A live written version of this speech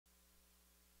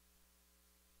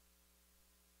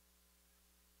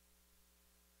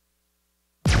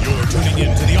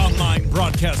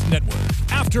broadcast network,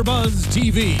 AfterBuzz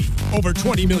TV. Over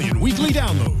 20 million weekly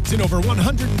downloads in over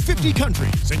 150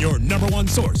 countries, and your #1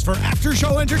 source for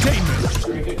after-show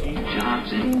entertainment.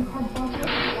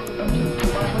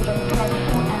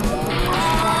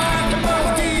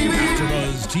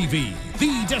 AfterBuzz TV,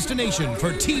 the destination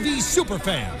for TV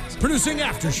superfans. Producing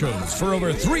aftershows for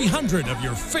over 300 of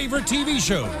your favorite TV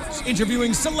shows.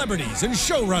 Interviewing celebrities and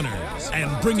showrunners.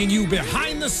 And bringing you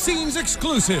behind-the-scenes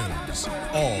exclusives.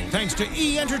 All thanks to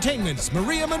E! Entertainment's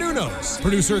Maria Menounos,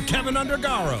 producer Kevin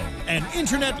Undergaro, and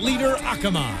internet leader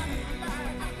Akamai.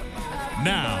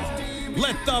 Now,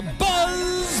 let the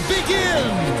buzz begin!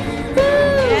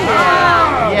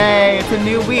 Yeah. Yay, it's a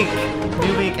new week.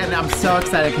 And I'm so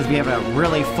excited because we have a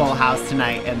really full house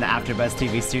tonight in the AfterBuzz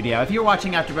TV studio. If you're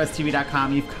watching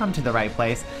AfterBuzzTV.com, you've come to the right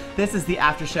place. This is the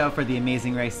after show for The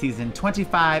Amazing Race Season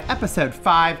 25, Episode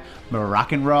 5,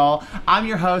 Morocc and Roll. I'm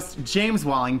your host, James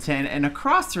Wallington, and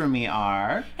across from me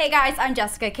are... Hey guys, I'm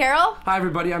Jessica Carroll. Hi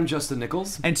everybody, I'm Justin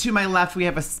Nichols. And to my left, we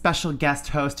have a special guest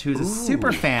host who's a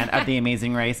super fan of The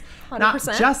Amazing Race. 100%. Not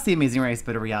just The Amazing Race,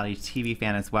 but a reality TV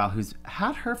fan as well, who's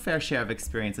had her fair share of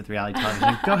experience with reality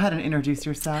television. Go ahead and introduce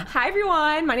yourself. Hi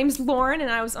everyone, my name is Lauren and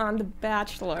I was on The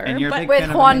Bachelor. And you're a big with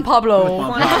fan Juan of Pablo.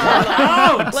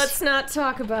 Let's not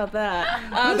talk about that.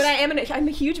 But I'm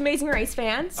a huge Amazing Race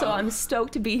fan, so I'm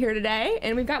stoked to be here today.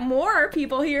 And we've got more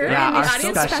people here in the our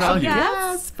audience. special guests.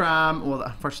 guests from, well,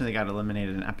 unfortunately they got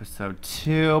eliminated in episode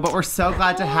 2, but we're so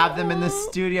glad to have them in the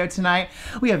studio tonight.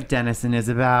 We have Dennis and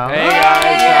Isabelle. Hey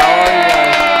guys, how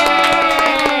are you?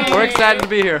 We're excited to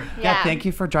be here. Yeah, thank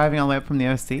you for driving all the way up from the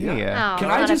OC. Yeah.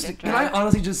 Can I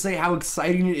honestly just say how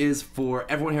exciting it is for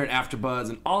everyone here at AfterBuzz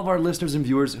and all of our listeners and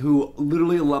viewers who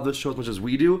literally love this show as much as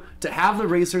we do, to have the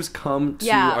racers come to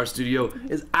our studio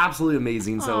is absolutely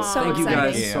amazing. So thank you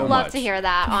guys so much. Love to hear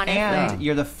that, honestly. And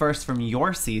you're the first from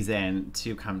your season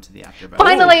to come to the AfterBuzz.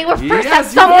 Finally, we're first at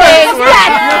Yes, something.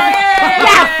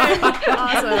 Yes!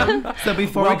 Awesome. So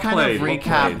before Well we kind played, of well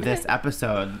recap played. this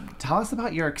episode, tell us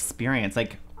about your experience.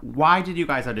 Like, why did you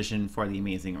guys audition for The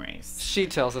Amazing Race? She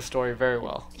tells the story very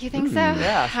well. You think so?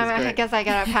 Yeah, she's I great. guess I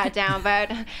got to pat it down,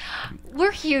 but we're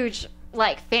huge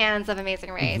fans of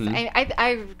Amazing Race.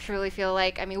 I truly feel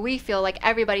like, we feel like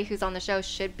everybody who's on the show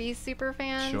should be super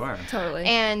fans. Sure. Totally.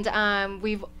 And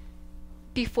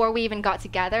before we even got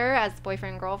together as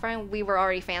boyfriend and girlfriend, we were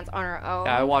already fans on our own.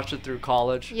 Yeah, I watched it through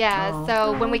college. Yeah,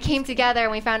 so when we came together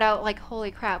and we found out,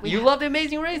 holy crap. You love The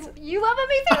Amazing Race? You love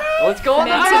Amazing Race? Let's go on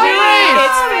the Meant to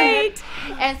Amazing Race! It's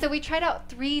fate. And so we tried out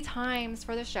 3 times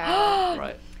for the show.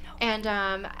 Right.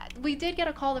 And we did get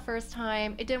a call the first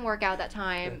time. It didn't work out that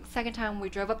time. Second time, we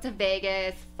drove up to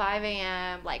Vegas, 5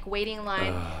 a.m., waiting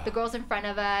line. The girls in front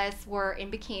of us were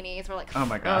in bikinis. We're like, Oh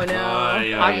my god. Oh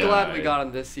no. I'm glad we got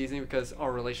on this season because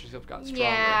our relationship got stronger.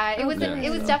 yeah, it was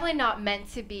definitely not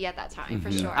meant to be at that time,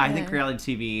 for sure. I think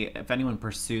reality TV, if anyone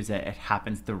pursues it, it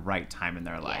happens the right time in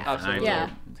their life. Yeah. Absolutely. Yeah.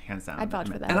 Hands down. I'd vouch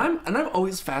for that. And I'm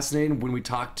always fascinated when we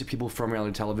talk to people from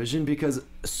reality television because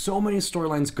so many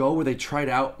storylines go where they tried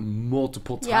out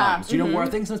multiple times. You know, where I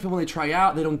think sometimes people when they try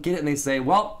out, they don't get it and they say,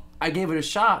 well, I gave it a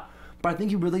shot. But I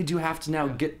think you really do have to now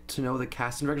get to know the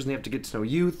cast and directors, and they have to get to know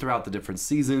you throughout the different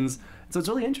seasons. So it's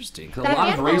really interesting. 'Cause a lot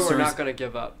of We're racers We're not going to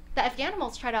give up. The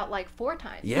Animals tried out 4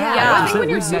 times. Yeah, Yeah, I like think when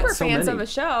you you're said, we've met super so fans many. of a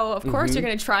show, of course you're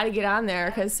going to try to get on there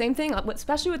because same thing,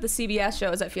 especially with the CBS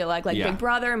shows, I feel like Big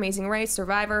Brother, Amazing Race,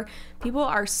 Survivor, people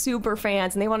are super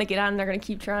fans and they want to get on and they're going to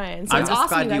keep trying. So I'm it's just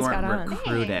awesome glad you you guys got weren't on.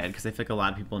 recruited because I feel like a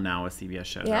lot of people now with CBS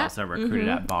shows are Yeah. also recruited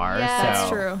at bars. Yeah. so. That's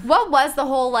true. What was the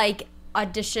whole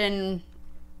audition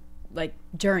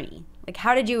journey?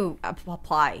 How did you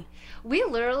apply? We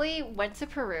literally went to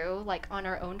Peru, on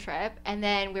our own trip, and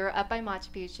then we were up by Machu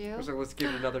Picchu. So let's give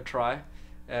it another try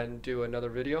and do another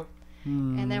video.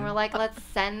 And then we're like, let's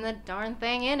send the darn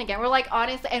thing in again. We're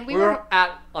honest, and We were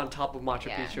on top of Machu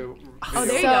Picchu. Oh,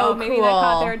 there you So go. Maybe that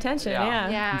caught cool. their attention. Yeah.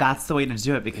 Yeah. That's the way to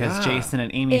do it because Jason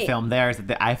and Amy filmed theirs at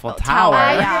the Eiffel Tower. Tower.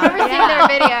 I remember seeing their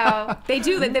video. They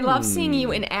do. They love seeing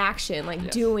you in action,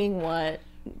 doing what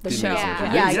the show.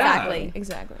 Yeah. Yeah, exactly.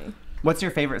 Exactly. What's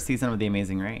your favorite season of The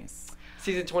Amazing Race?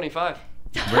 Season 25.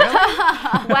 Really?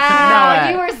 Wow, No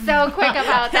way. you were so quick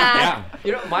about that.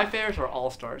 You know, my favorites are All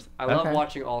Stars. I love Okay.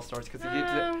 watching All Stars because you get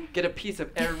to get a piece of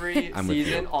every I'm with you.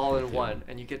 season all in one,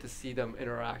 and you get to see them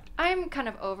interact. I'm kind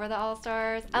of over the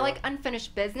All-Stars. I like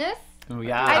Unfinished Business. Oh,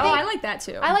 yeah. I think- I like that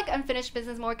too. I like Unfinished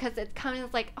Business more because it's kind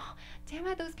of oh, damn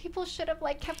it, those people should have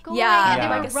kept going. Yeah. and they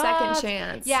Yeah. were Like a second robbed.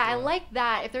 chance. Yeah, I like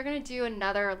that. If they're gonna do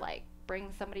another bring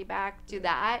somebody back, do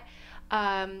that.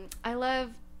 I love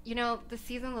the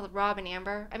season with Rob and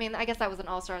Amber. I mean, I guess that was an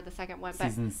all-star, the second one, but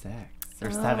Season 6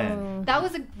 or 7. that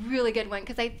was a really good one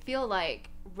because I feel like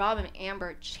Rob and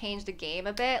Amber changed the game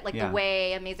a bit, like Yeah. the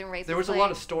way Amazing Race There was a played.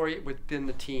 lot of story within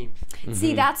the teams.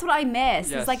 See, that's what I miss.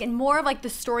 Yes. It's like more of like the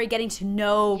story getting to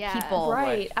know Yeah. people.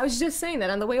 Right. I was just saying that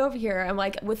on the way over here. I'm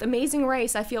like, with Amazing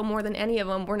Race, I feel more than any of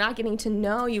them, we're not getting to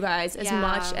know you guys as Yeah.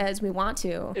 much as we want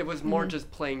to. It was more just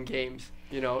playing games,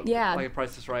 Yeah. like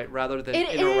Price is Right, rather than It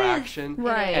is. interaction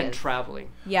Right. and traveling.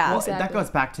 Yeah. Well, Exactly. that goes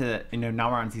back to,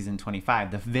 now we're on season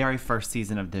 25. The very first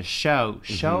season of this show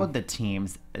showed the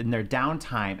teams in their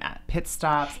downtime at pit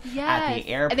stops, at Yes. the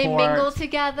airport. And they mingle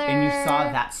together. And you saw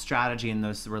that strategy and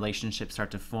those relationships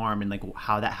start to form and like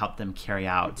how that helped them carry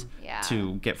out Yeah.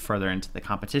 to get further into the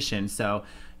competition. So,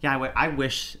 yeah, I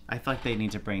feel like they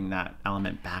need to bring that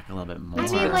element back a little bit more. I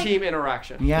mean, like- Team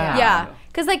interaction. yeah. Yeah,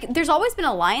 because like there's always been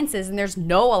alliances, and there's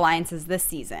no alliances this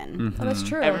season. Oh, that's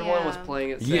true. Everyone was Yeah. playing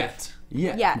it safe. Yet.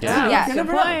 Yeah, Yeah. yeah. Good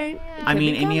point. I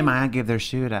mean, Amy and Maya gave their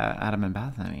shoe to Adam and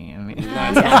Bethany. I mean,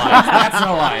 That's an alliance. That's an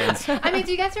alliance. I mean,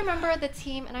 do you guys remember the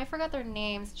team? And I forgot their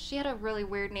names. She had a really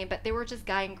weird name, but they were just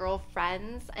guy and girl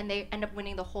friends, and they end up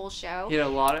winning the whole show. He had a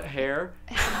lot of hair.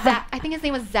 Zach, I think his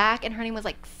name was Zach, and her name was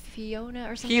like Fiona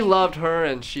or something. He loved her,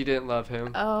 and she didn't love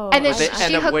him. Oh. And then They she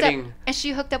end up hooked winning. up, and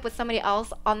she hooked up with somebody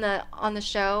else on the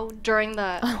show during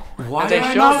the. Why They did I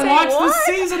showed not them. watch What?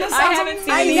 this season? This I sounds haven't seen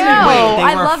amazing. it I know. Wait, they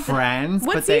I were love friends.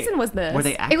 What but they- season was this? Were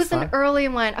they It was an ex-lovers? early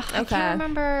one. Oh, I Okay. can't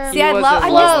remember. See, I was love. a I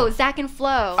low- love. Flo, Zach and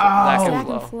Flo. Zach Oh. and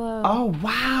Flo. Flo. Oh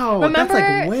wow! Remember?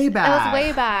 That's like way back. That was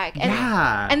way back. And,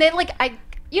 Yeah. And then like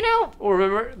Well,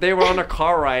 remember, they were on a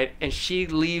car ride, and she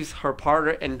leaves her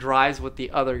partner and drives with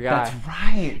the other guy. That's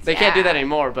right. They can't do that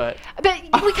anymore, but but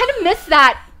we kind of missed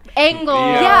that angle.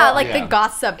 Yeah, like Yeah. the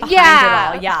gossip behind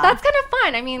Yeah. it all. Yeah, That's kind of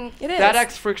fun. I mean, It is. that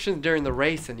X friction during the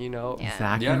race, and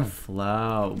Zach Yeah. and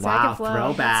Flo. Zac Wow, and Flo.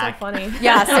 throwback. That's so funny.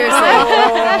 Yeah,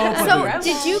 seriously. So, Rebels.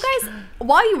 did you guys,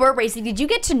 while you were racing, did you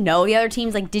get to know the other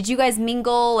teams? Like, did you guys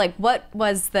mingle? Like, what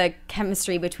was the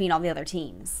chemistry between all the other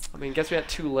teams? I mean, guess we had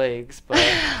 2 legs, but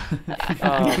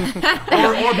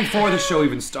Or before the show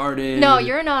even started. no,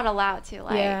 you're not allowed to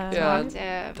like Yeah. talk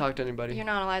to. talk to anybody. You're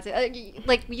not allowed to.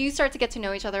 Like you start to get to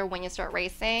know each other when you start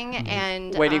racing,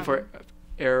 and Waiting for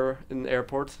air in the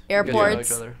airports. Airports. You get to know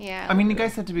each other. Yeah. I mean, you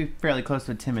guys had to be fairly close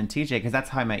with Tim and TJ because that's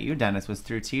how I met you, Dennis, was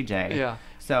through TJ. Yeah.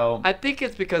 So I think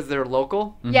it's because they're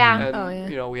local. yeah. And, Oh, yeah.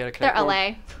 you know, we had a They're connect.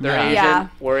 LA. They're Yeah. Asian. Yeah.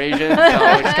 We're Asian. So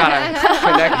it's kind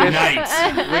of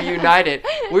connected. We united.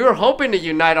 We were hoping to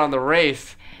unite on the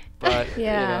race, but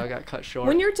Yeah. I got cut short.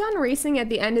 When you're done racing at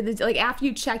the end of the, like after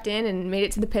you checked in and made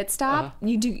it to the pit stop, do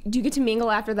you get to mingle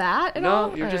after that at all?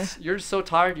 no, you're Or- just so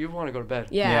tired. You want to go to bed.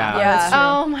 Yeah. Yeah. Yeah.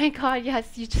 Oh my God!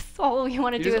 Yes, you just all you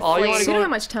want to You do just is all you sleep. want to You go. don't have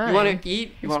much time. You want to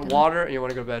eat. You want water, and you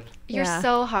want to go to bed. You're Yeah.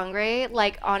 so hungry.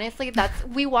 Like honestly, that's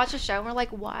we watch a show and we're like,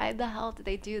 why the hell did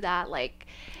they do that? Like,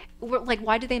 we're like,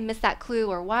 why did they miss that clue?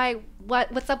 Or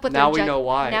what's up with Now their we judge- know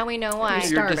why. Now we know why. You're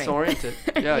Starving. disoriented.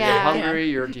 Yeah, Yeah. you're hungry.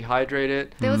 You're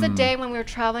dehydrated. There was a day when we were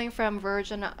traveling from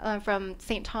from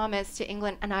St. Thomas to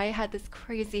England, and I had this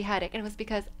crazy headache, and it was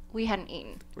because we hadn't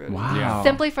eaten. wow. Yeah.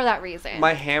 Simply for that reason.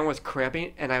 My hand was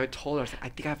cramping, and I told her, I was like, I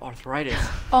think I have arthritis.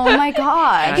 Oh my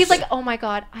god. He's like, oh my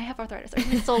God, I have arthritis. Are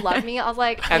you still love me? I was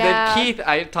like, And yeah. then Keith,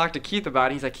 I talked to Keith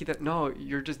about it. He's like, Keith, no,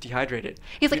 you're just dehydrated.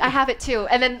 He's like, I have it too.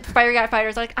 And then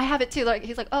firefighters are like, I have it too. Like,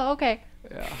 he's like, oh, okay.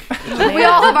 Yeah. we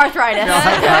all have arthritis.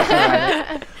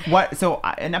 What? So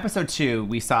in episode 2,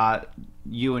 we saw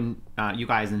you and you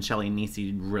guys and Shelly and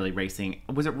Nisi really racing.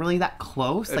 Was it really that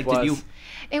close? It Like, was. did you?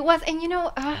 It was, and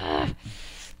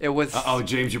It was. Oh,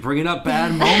 James, you're bringing up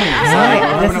bad moments.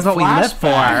 Right, this is what we live for.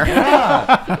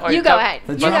 Yeah. you go ahead.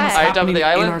 The You drama go I ahead. jumped on the in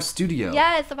island? our studio.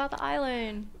 Yes, about the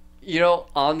island. You know,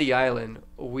 on the island,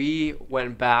 we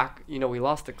went back. You know, we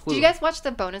lost the clue. Did you guys watch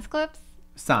the bonus clips?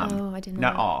 Some. Oh, I didn't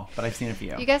Not know. all, but I've seen a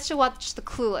few. You guys should watch the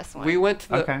Clueless one. We went to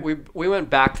the. Okay. We went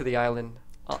back to the island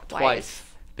twice Twice.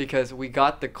 because we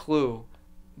got the clue,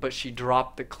 but she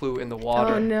dropped the clue in the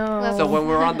water. Oh no. So when we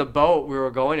were on the boat, we were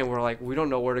going and we are like, we don't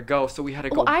know where to go, so we had to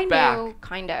go Well, I back. knew,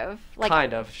 kind of. Like,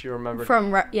 Kind of, she remembered.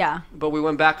 Yeah. But we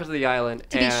went back to the island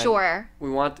to be and sure.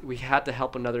 we had to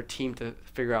help another team to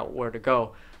figure out where to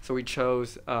go. So we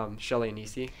chose Shelly and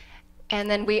Nisi. And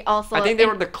then we also. I think they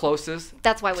were the closest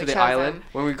That's why we to the chose island. them.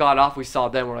 When we got off, we saw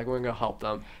them. We're like, we're gonna help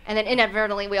them. And then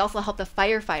inadvertently, we also helped the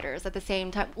firefighters at the same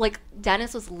time. Like,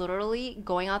 Dennis was literally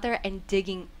going out there and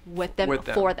digging with them, With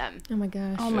them. for them. Oh my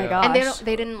gosh. Oh my Yeah. gosh. And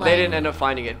they didn't like. They didn't end up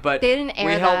finding it, but They didn't air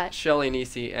we that. helped Shelly and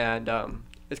Nisi, and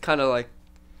we kind of like,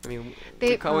 I mean,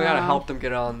 They- we gotta help them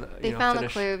get on. They you know, found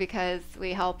finish. the clue because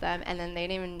we helped them, and then they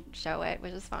didn't even show it,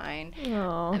 which is fine.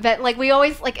 Oh. But like we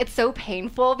always like, it's so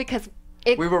painful because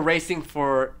it We were racing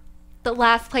for. the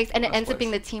last place, and it Last ends up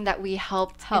being the place. team that we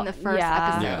helped in the first Yeah.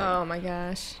 episode. Yeah. Oh my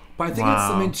gosh. But I think it's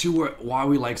something too why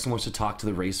we like so much to talk to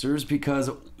the racers, because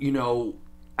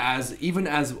as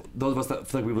those of us that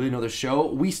feel like we really know the show,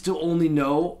 we still only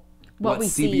know what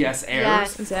CBS airs.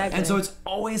 Yes. Exactly. And so it's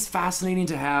always fascinating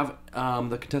to have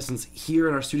the contestants here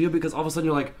in our studio, because all of a sudden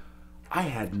you're like, I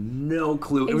had no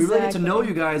clue. And we really get to know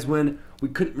you guys when we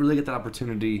couldn't really get that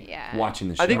opportunity watching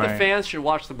the show. I think the fans should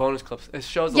watch the bonus clips. It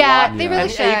shows a lot. Yeah, they really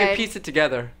should. And you can piece it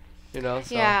together, So.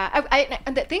 Yeah.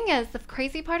 And the thing is, the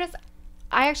crazy part is,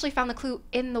 I actually found the clue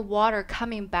in the water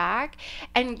coming back,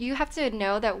 and you have to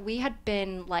know that we had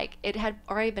been it had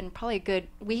already been probably a good.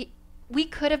 We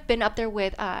could have been up there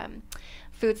with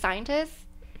food scientists,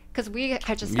 because we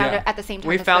had just found it at the same time.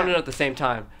 We found it at the same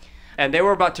time, and they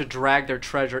were about to drag their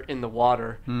treasure in the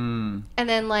water. And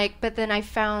then but then I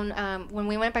found when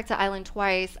we went back to Island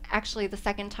twice. Actually, the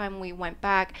second time we went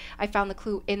back, I found the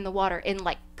clue in the water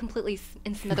completely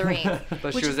in smithereens.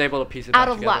 But she was able to piece it out back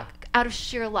of together. luck. Out of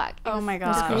sheer luck. Oh my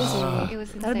god. It was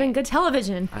insane. That'd have been good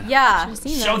television. Yeah.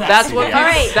 Show that. That's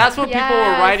what people were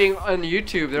Yes. writing on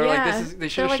YouTube. They were like, they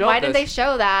should have shown why this. did they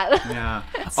show that? Yeah.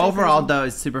 Overall, though,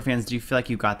 as superfans, do you feel like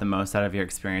you got the most out of your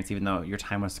experience, even though your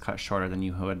time was cut shorter than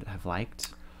you would have liked?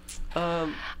 I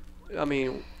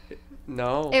mean,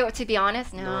 no. To be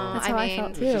honest, no. That's how I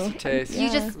felt too. It's just a taste.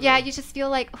 You just feel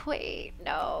like, wait,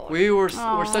 no. We're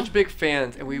such big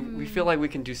fans, and we feel like we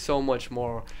can do so much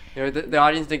more. The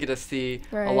audience didn't get to see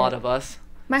a lot of us.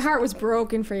 My heart was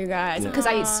broken for you guys because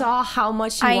I saw how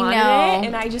much you wanted it,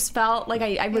 and I just felt like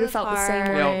I would have felt the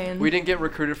same way. We didn't get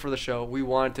recruited for the show. We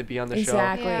wanted to be on the show.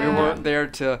 Yeah. We weren't there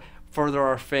to further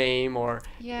our fame or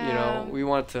we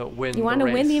wanted to win. You wanted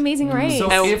to win the Amazing Race.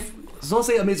 So let's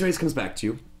say Amazing Race comes back to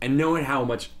you, and knowing how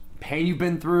much pain you've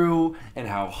been through and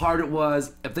how hard it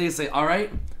was, if they say, all right,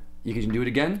 you can do it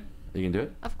again, you can do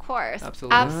it? Of course.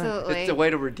 Absolutely. It's a way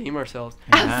to redeem ourselves.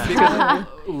 Because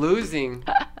losing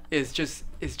is just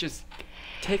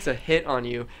takes a hit on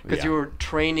you, because you were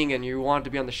training and you wanted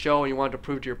to be on the show and you wanted to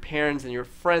prove to your parents and your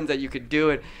friends that you could do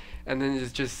it, and then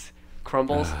it just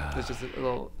crumbles. It's just a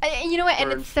little you know what? And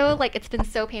burns. it's so it's been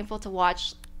so painful to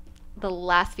watch the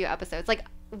last few episodes.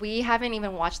 We haven't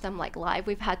even watched them live.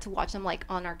 We've had to watch them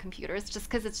on our computers, just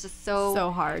because it's just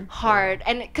so hard.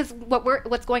 And because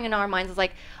what's going in our minds is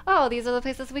oh, these are the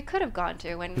places we could have gone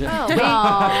to, and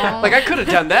I could have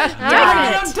done that.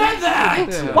 I could have done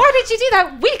that. Why did you do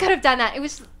that? We could have done that. It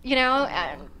was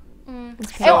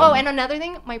and another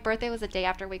thing, my birthday was the day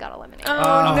after we got eliminated.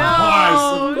 Oh,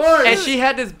 no. Of course. And she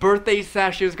had this birthday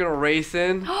sash she was gonna race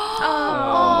in. So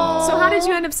how did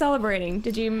you end up celebrating?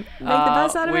 Did you make the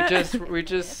best out of it? We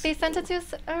just They sent it to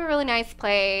a really nice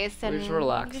place, and we just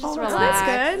relaxed.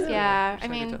 That's good. Yeah, I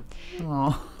mean,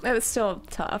 It was still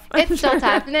tough. it's still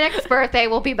tough. And the next birthday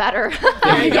will be better.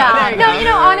 There you go.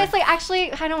 No, honestly,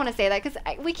 actually, I don't want to say that, because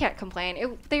we can't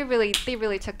complain. They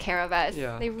really took care of us.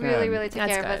 Yeah. They really took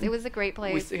That's care of us. good. It was a great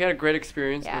place. we had a great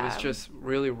experience. It was Yeah. just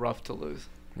really rough to lose.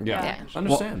 Yeah. Yeah.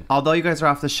 Understand. Although you guys are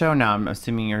off the show now, I'm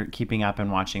assuming you're keeping up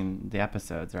and watching the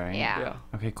episodes, right? Yeah.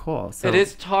 Okay, cool. So It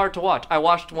is hard to watch. I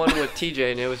watched one with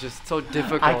TJ, and it was just so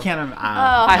difficult. I can't.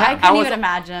 I couldn't even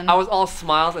imagine. I was all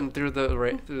smiles, and through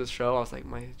the show, I was like,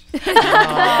 look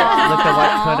at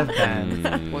what could have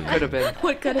been. what could have been?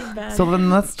 What could have been? So then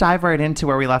let's dive right into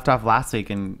where we left off last week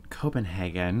in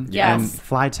Copenhagen. Yes. And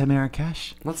fly to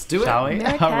Marrakesh. Let's do it. Shall we?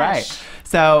 All right.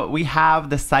 So we have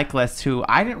the cyclists who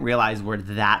I didn't realize were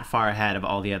that far ahead of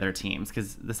all the other teams,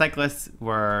 because the cyclists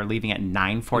were leaving at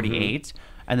 9:48,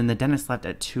 and then the dentist left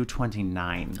at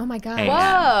 2:29. Oh my God. a.m.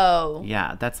 Whoa.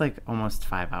 Yeah, that's almost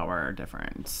 5-hour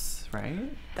difference,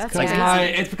 right? That's It's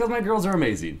crazy. because my girls are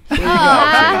amazing. There you go.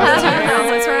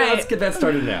 That's right. Let's get that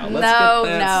started now. Let's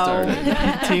get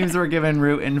that started. Teams were given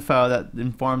route info that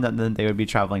informed them that they would be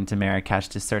traveling to Marrakesh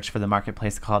to search for the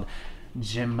marketplace called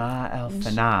Jema El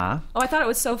Fana. Oh, I thought it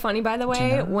was so funny, by the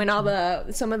way, when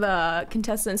some of the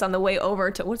contestants on the way over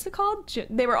to, what's it called?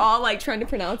 They were all trying to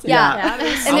pronounce it. Yeah. It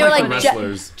was And they were like,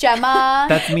 wrestlers. Gemma.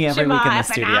 That's me every week in the Jema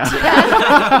studio.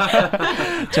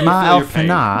 El Jema El your pain.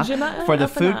 Fana for the El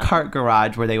food Fana. cart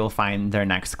garage where they will find their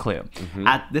next clue.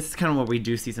 This is kind of where we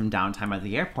do see some downtime at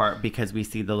the airport, because we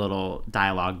see the little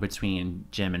dialogue between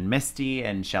Jim and Misty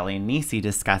and Shelly and Nisi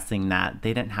discussing that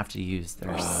they didn't have to use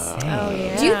their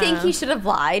save. Do you think he should have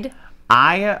lied?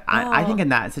 I think in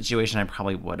that situation I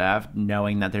probably would have,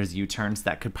 knowing that there's U-turns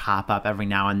that could pop up every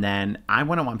now and then. I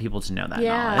wouldn't want people to know that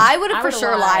knowledge. I would have for would've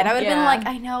sure lied. I would have been Yeah. like,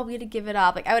 I know, we had to give it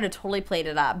up. I would have totally played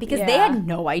it up, because they had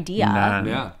no idea. None.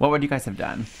 Yeah. What would you guys have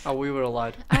done? Oh, we would have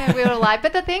lied. We would have lied.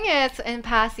 But the thing is, in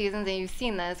past seasons, and you've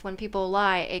seen this, when people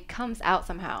lie, it comes out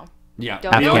somehow. Yeah.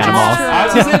 Don't Afghan know. animals. I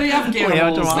was going to say the Afghan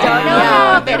animals. Don't Don't know,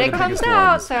 Yeah, but they're it the comes biggest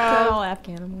out. ones. Good So old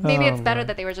Afghan animals. maybe it's better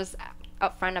that they were just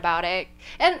upfront about it,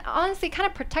 and honestly kind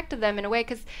of protected them in a way,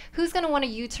 because who's going to want to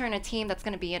U-turn a team that's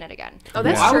going to be in it again? Oh,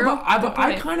 that's true.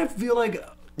 I kind of feel like,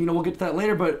 we'll get to that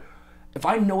later, but if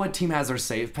I know a team has their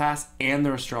save pass and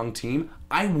they're a strong team,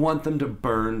 I want them to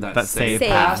burn that save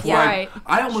pass. Yeah. Right.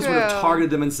 I almost would have targeted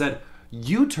them and said,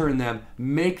 you turn them,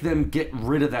 make them get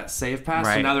rid of that save pass,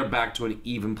 so now they're back to an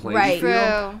even playing field.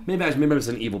 True. Maybe I'm just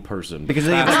an evil person. Because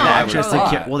they have that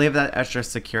extra they have that extra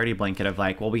security blanket of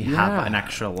like, well, we have an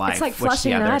extra life, It's like which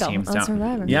flushing the an other idol teams on don't.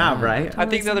 Survivor. Yeah, right. I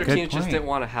think the other Good teams just point. didn't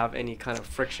want to have any kind of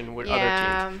friction with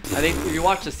Yeah. other teams. I think if you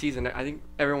watch the season, I think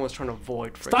everyone was trying to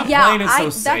avoid friction. Stop Yeah, playing it so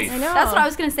safe. that's what I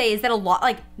was gonna say. Is that a lot?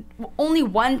 Like, only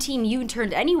one team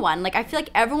U-turned anyone. Like, I feel like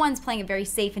everyone's playing it very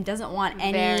safe and doesn't want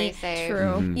any, Very safe.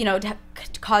 True.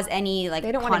 to cause any like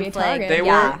They don't wanna be a conflict.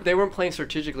 target. They weren't playing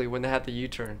strategically when they had the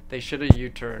U-turn. They should have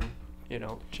U-turned.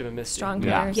 Should have missed Strong it.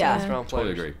 players. Yeah. Strong players.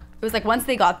 Totally agree. It was like once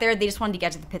they got there, they just wanted to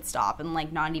get to the pit stop and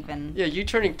like not even. Yeah,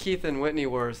 U-turning Keith and Whitney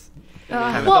were.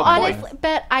 Well, honestly,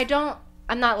 but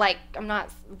I'm not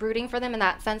rooting for them in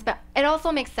that sense, but it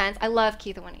also makes sense. I love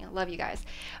Keith and Whitney. I love you guys.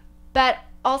 But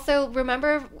also,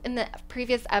 remember in the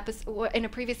previous episode, in a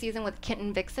previous season with Kent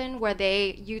and Vixen, where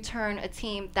they U-turn a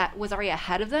team that was already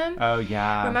ahead of them? Oh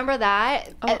yeah. Remember that?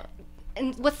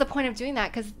 And what's the point of doing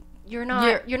that? Because you're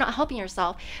not helping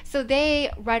yourself. So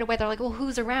they right away they're like, well,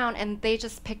 who's around? And they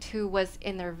just picked who was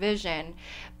in their vision.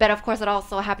 But of course, it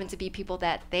also happened to be people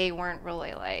that they weren't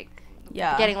really like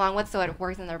getting along with, so it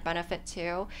works in their benefit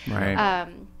too. Right.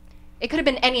 It could have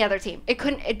been any other team. It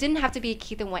didn't have to be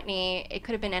Keith and Whitney. It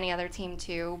could have been any other team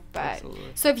too. But Absolutely.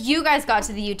 So if you guys got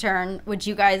to the U-turn, would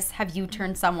you guys have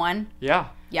U-turned someone? Yeah.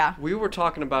 Yeah. We were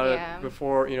talking about Yeah. it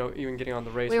before, even getting on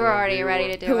the race. we were already ready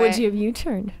to do Who it. would you have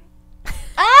U-turned?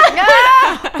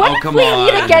 Oh come We on.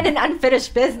 need to get an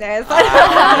unfinished business.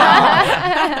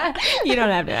 You don't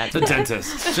have to answer. The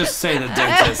dentist. Just say the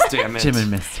dentist, damn it. Jim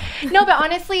and Misty. No, but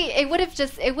honestly, it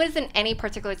wasn't any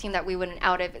particular team that we wouldn't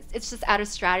out of. It's just out of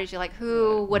strategy, like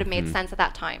who would have made sense at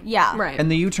that time. Yeah. Right. And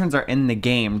the U-turns are in the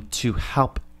game to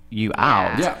help you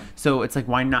out. Yeah. So it's like,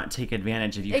 why not take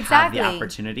advantage if you Exactly. have the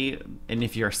opportunity? And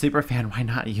if you're a super fan, why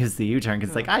not use the U-turn?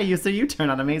 Because I used a U-turn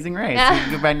on Amazing Race.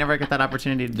 You might never get that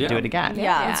opportunity to do it again.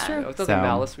 Yeah. That's true. It's nothing So-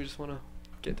 malice. We just want to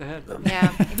get ahead.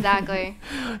 Yeah, exactly.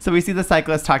 So we see the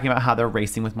cyclists talking about how they're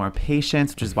racing with more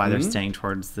patience, which is why they're staying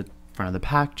towards the front of the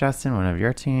pack. Justin, one of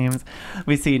your teams.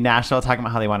 We see Nashville talking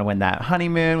about how they want to win that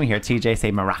honeymoon. We hear TJ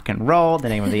say Moroccan Roll, the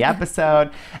name of the episode.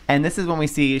 And this is when we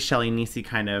see Shelly and Niecy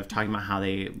kind of talking about how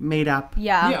they made up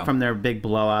from their big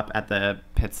blow up at the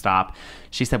pit stop.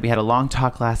 She said, we had a long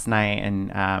talk last night, and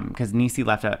because Niecy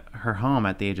left at her home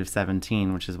at the age of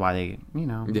 17, which is why they,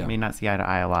 may not see eye to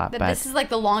eye a lot. But this is like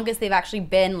the longest they've actually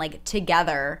been like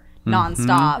together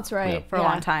nonstop. That's right. For a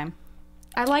long time.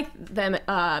 I like them.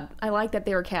 I like that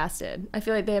they were casted. I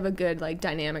feel like they have a good like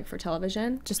dynamic for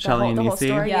television. Just Shelly and the whole Niecy?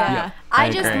 story. Yeah. I I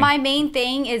just agree. my main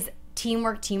thing is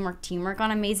teamwork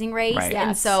on Amazing Race. Right. And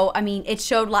Yes. so, I mean, it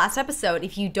showed last episode.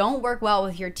 If you don't work well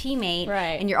with your teammate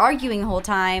Right. and you're arguing the whole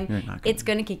time, not gonna- it's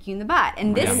going to kick you in the butt.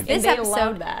 And this And this they episode,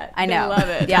 love that. I know. They love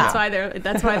it. Yeah.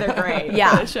 That's why they're great.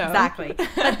 Yeah, for the show. exactly.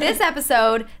 But this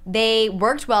episode, they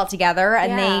worked well together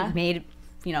and Yeah. they made,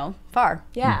 far.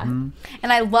 Yeah. And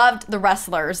I loved the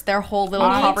wrestlers, their whole little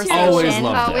conversation. Always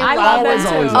loved Oh, it. we I love love that.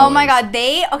 them too. Oh my God,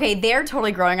 they're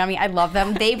totally growing on me. I love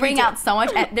them. They bring out so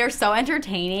much. They're so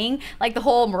entertaining. Like the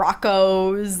whole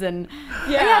Moroccos and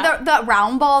the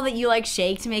round ball that you like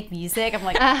shake to make music. I'm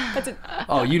like,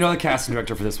 Oh, the casting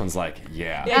director for this one's like,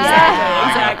 yeah.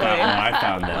 Exactly. I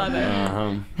found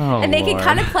that. Oh, and they can Lord.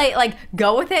 kind of play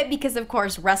go with it because of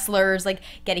course wrestlers like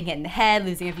getting hit in the head,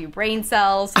 losing a few brain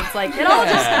cells. So it's like it all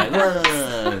just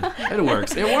It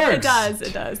works. It works. It does.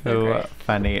 It does. They're So great.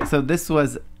 funny. So this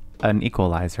was an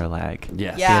equalizer leg.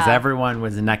 Yes. Yeah. Because everyone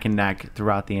was neck and neck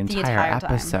throughout the entire entire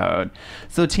time. episode.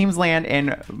 So teams land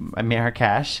in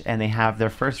Marrakesh and they have their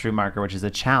first route marker, which is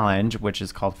a challenge, which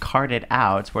is called Carded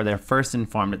Out, where they're first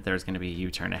informed that there's going to be a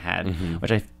U-turn ahead,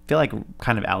 which I feel like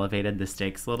kind of elevated the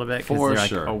stakes a little bit. For they're like,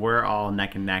 sure. oh, we're all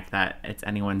neck and neck, that it's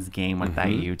anyone's game with that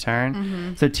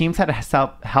U-turn. So teams had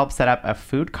to help set up a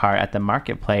food cart at the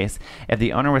marketplace. If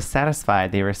the owner was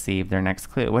satisfied, they received their next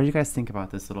clue. What do you guys think about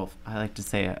this little, I like to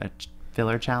say, a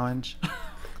filler challenge?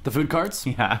 The food carts?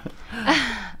 Yeah.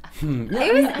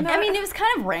 it was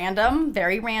kind of random,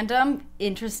 very random,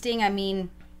 interesting. I mean,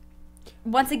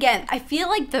 once again, I feel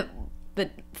like the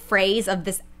phrase of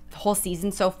this whole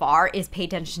season so far is pay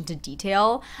attention to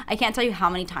detail. I can't tell you how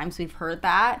many times we've heard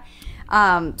that.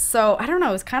 So I don't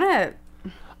know. It's kind of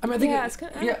I mean, I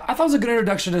think Yeah, I thought it was a good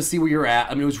introduction to see where you're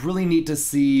at. I mean, it was really neat to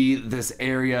see this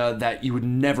area that you would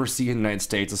never see in the United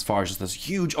States, as far as just this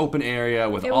huge open area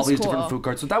with all these different food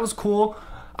carts. So that was cool.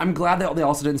 I'm glad that they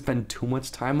also didn't spend too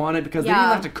much time on it, because they didn't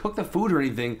have to cook the food or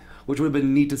anything, which would have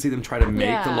been neat to see them try to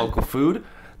make the local food.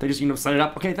 They just, set it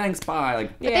up. Okay, thanks, bye.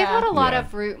 Like, but they've had a lot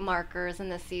of route markers in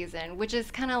this season, which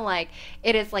is kind of like,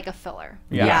 it is like a filler.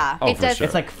 Yeah. Oh, for sure.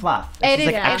 It's like fluff. It's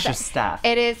like extra stuff.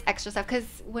 It is extra stuff, because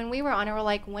when we were on it, we're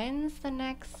like, when's the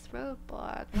next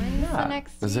roadblock? When's the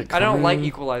next? I don't like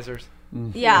equalizers.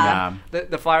 Yeah.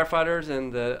 The firefighters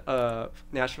and the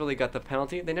Nashville, they got the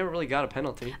penalty. They never really got a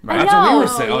penalty. Right. That's what we were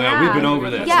saying. Oh, yeah, we've been over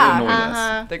this.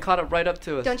 Yeah. They caught it right up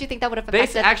to us. Don't you think that would have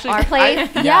affected actually, our place?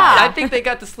 I think they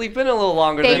got to sleep in a little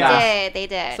longer than us. They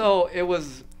did. So it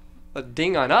was a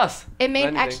ding on us. It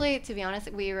made, actually, to be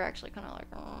honest, we were actually kind of like,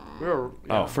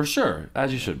 Oh, for sure.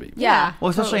 As you should be. Yeah. Well,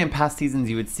 especially in past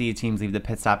seasons, you would see teams leave the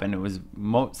pit stop, and it was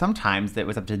sometimes it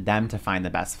was up to them to find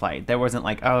the best flight. There wasn't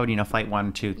like, flight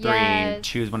 1, 2, 3,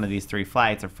 choose one of these 3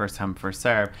 flights, or first come, first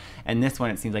serve. And this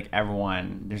one, it seems like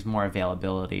there's more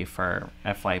availability for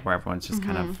a flight where everyone's just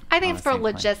kind of. I think it's for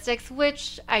logistics,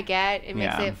 which I get. It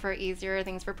makes it for easier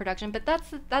things for production, but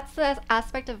that's the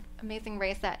aspect of Amazing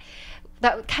Race that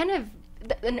kind of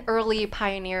an early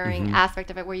pioneering aspect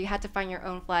of it, where you had to find your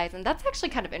own flies, and that's actually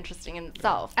kind of interesting in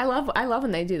itself. I love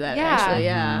when they do that. Yeah. Actually,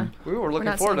 yeah. We were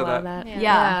looking forward to that.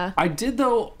 Yeah. I did,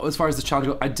 though, as far as the challenge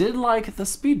goes, I did like the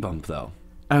speed bump, though.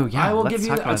 Oh, yeah. I will give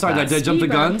you. I'm sorry, did I jump the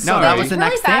gun? No, that was the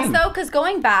next thing. Really fast, though, because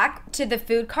going back to the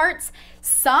food carts,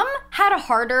 some had a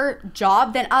harder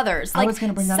job than others. I was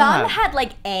gonna bring that some up. had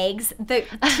like eggs.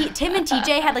 Tim and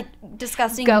TJ had like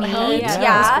disgusting Goat meat. meat.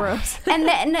 Yeah. Gross. And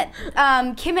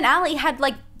then Kim and Allie had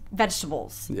like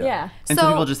vegetables. Yeah. And so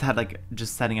people just had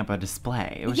just setting up a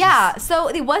display. It was so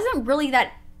it wasn't really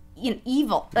that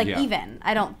evil, even,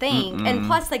 I don't think. And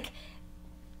plus,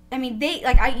 I mean,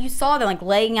 you saw them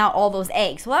laying out all those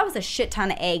eggs. Well, that was a shit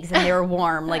ton of eggs, and they were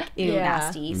warm, ew,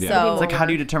 nasty. Yeah. So it's like, how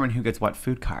do you determine who gets what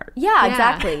food cart? Yeah,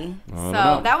 exactly.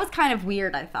 So that was kind of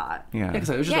weird, I thought. Yeah. It was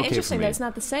just okay interesting for me. that it's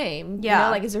not the same.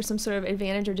 Yeah. Is there some sort of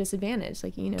advantage or disadvantage?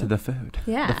 To the food.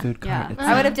 Yeah. The food cart.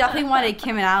 I would have definitely wanted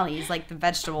Kim and Allie's, the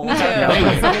vegetables.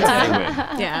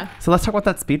 Yeah. So let's talk about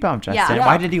that speed bump, Justin. Yeah.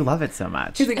 Why did you love it so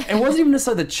much? It wasn't even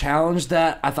necessarily the challenge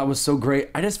that I thought was so great.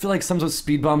 I just feel like some of those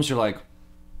speed bumps, you're like,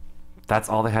 that's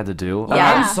all they had to do.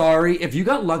 Yeah. I'm sorry. If you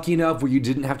got lucky enough where you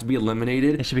didn't have to be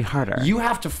eliminated, it should be harder. You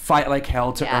have to fight like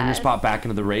hell to earn your spot back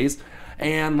into the race.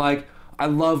 And I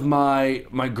love my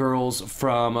girls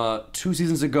from 2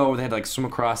 seasons ago where they had to swim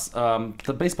across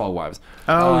the baseball wives.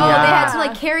 Oh, they had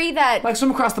to carry that.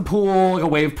 Swim across the pool, a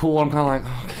wave pool. I'm kind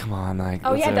of oh, come on,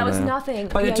 that was nothing.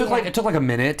 But it took like a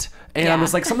minute, and I'm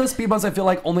just some of the speed bumps I feel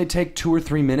like only take 2 or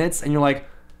 3 minutes, and you're like,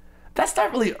 that's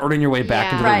not really earning your way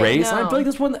back into the race. And I feel like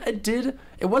this one,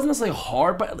 it wasn't necessarily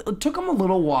hard, but it took them a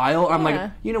little while. I'm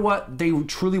like, you know what? They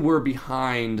truly were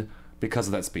behind because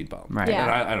of that speed bump. Right.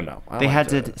 And I don't know. They had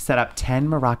to set up 10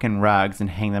 Moroccan rugs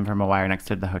and hang them from a wire next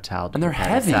to the hotel. And they're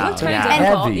heavy.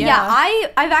 Heavy.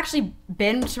 Yeah, I've actually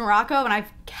been to Morocco, and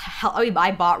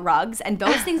I bought rugs, and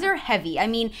those things are heavy. I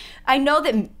mean, I know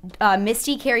that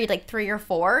Misty carried 3 or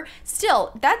 4.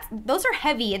 Still, those are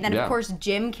heavy. And then of course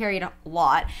Jim carried a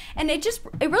lot, and it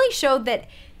really showed that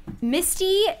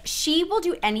Misty, she will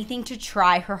do anything to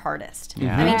try her hardest.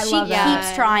 Yeah. I mean, I she love that.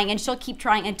 keeps trying, and she'll keep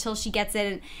trying until she gets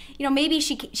it. And maybe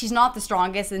she's not the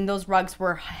strongest, and those rugs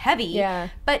were heavy. Yeah.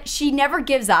 But she never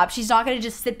gives up. She's not going to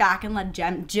just sit back and let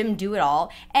Jim do it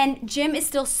all. And Jim is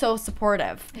still so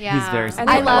supportive. Yeah. He's very And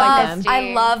I love them.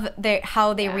 I love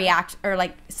how they react or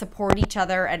support each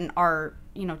other and are.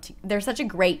 They're such a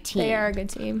great team. They are a good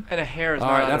team. And a hair is All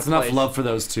not right, out that's of enough place. love for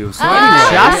those two. So anyway,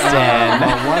 Justin.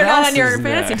 They're not on your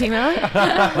fantasy team,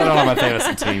 huh? They're not on my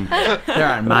fantasy team. They're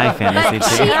on my fantasy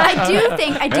team.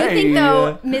 I do think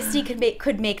though Misty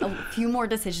could make a few more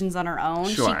decisions on her own.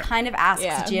 Sure. She kind of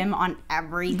asks Jim on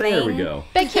everything. There we go.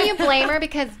 But can you blame her?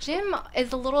 Because Jim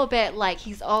is a little bit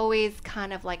he's always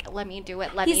kind of let me do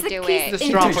it, let me do it. The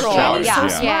strong control. personality.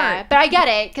 Yeah. Yeah, but I get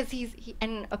it, because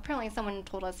and apparently someone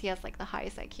told us he has the highest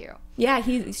IQ. Yeah,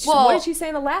 what did she say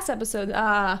in the last episode?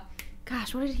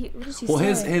 Gosh, what did she Well,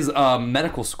 say? his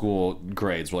medical school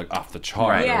grades were off the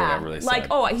chart or whatever they said.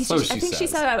 I think she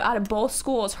said out of both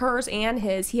schools, hers and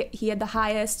his, he had the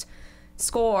highest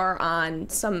score on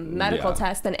some medical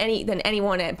test than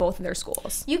anyone at both of their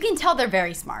schools. You can tell they're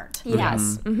very smart.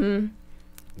 Yes. Mm-hmm.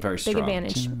 Very strong. Big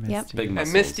advantage. Yep. Big muscles.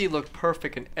 And Misty looked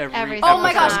perfect in every episode. Oh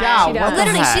my gosh! Yeah, she does.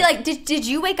 Literally, she did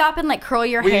you wake up and curl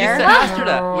your We hair? used to ask her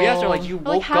that. We asked her you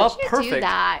woke How'd up you perfect. do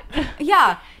that?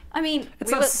 Yeah. I mean,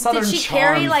 It's a Southern did she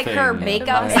carry charm like her thing.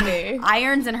 makeup Maybe. and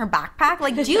irons in her backpack?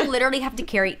 Like, do you literally have to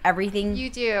carry everything? You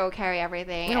do carry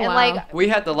everything. Oh, And wow. like We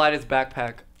had the lightest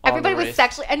backpack. everybody on the was race.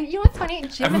 sexually, and you know what's funny?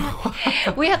 Jim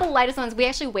and we had the lightest ones. We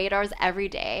actually weighed ours every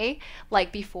day,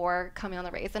 like before coming on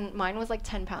the race, and mine was like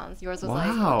 10 pounds. Yours was like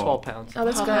Wow. 12 pounds. Oh,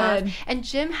 that's 12 pounds. good. And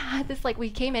Jim had this like we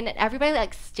came in and everybody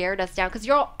like stared us down because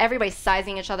everybody's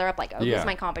sizing each other up like, oh, this Yeah. is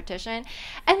my competition,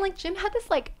 and like Jim had this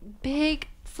like big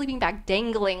sleeping bag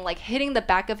dangling, like hitting the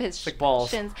back of his Like balls.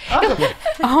 shins.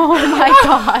 Oh my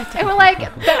god. And we're like,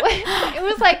 it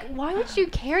was like, why would you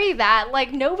carry that?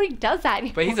 Like nobody does that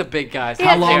anymore. But he's a big guy. So He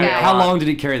How is he'll big long? carry guy. a How lot. long did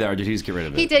he carry that, or did he just get rid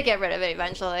of it? He did get rid of it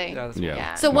eventually. Yeah, that's Yeah.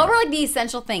 Yeah. So what were like the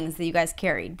essential things that you guys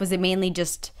carried? Was it mainly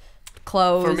just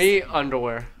clothes? For me,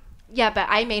 underwear. Yeah, but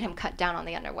I made him cut down on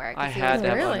the underwear. 'cause I he had was to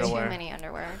have wearing underwear. Too many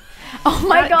underwear. Oh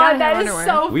my Gotta god, have that is underwear.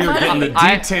 so We are getting the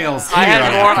I- details here. I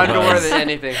had more on underwear AfterBuzz. than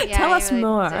anything. Yeah, Tell he us really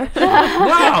more. did.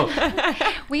 No.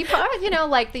 We brought,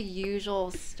 like the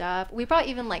usual stuff. We brought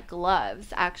even like gloves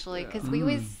actually, because we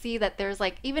always see that there's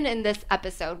like even in this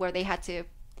episode where they had to.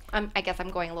 I guess I'm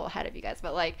going a little ahead of you guys,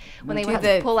 but like when they Do had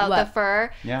the to pull out the what?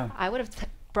 fur, Yeah. I would have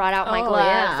brought out my Oh, gloves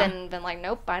yeah. and been like,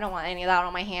 nope, I don't want any of that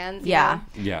on my hands. you Yeah.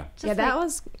 know? Yeah. Just Yeah, that like-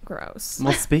 was gross.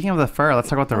 Well, speaking of the fur, let's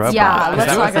talk about the roadblock. Yeah, 'cause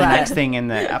let's that talk was the about next it. thing in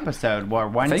the episode where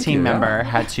one Thank team you, yeah. member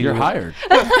had to. You're hired.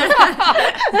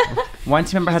 One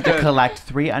team member had to collect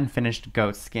 3 unfinished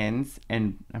goat skins,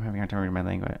 and I'm having a hard time reading my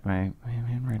language. My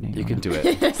handwriting. You can do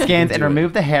it. Skins and do it.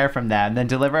 remove the hair from them, then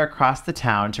deliver across the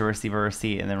town to receive a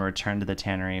receipt, and then return to the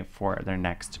tannery for their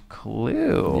next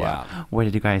clue. Yeah. What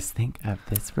did you guys think of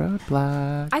this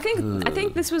roadblock? I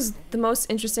think this was the most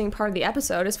interesting part of the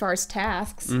episode as far as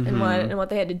tasks and what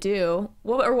they had to do.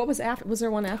 What was after? Was there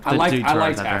one after? I liked detour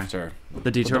after. after. The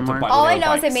detour With the mark? bike- All I with the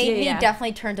know is it bikes. made me Yeah.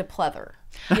 definitely turn to pleather.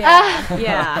 Yeah,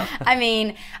 yeah. I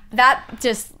mean, that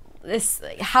just this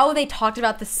how they talked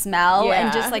about the smell and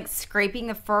Yeah. just like scraping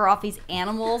the fur off these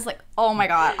animals. Like, oh my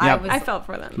god, Yep. I felt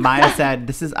for them. Maya said,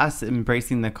 "This is us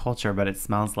embracing the culture, but it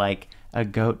smells like a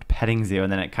goat petting zoo."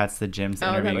 And then it cuts to Jim's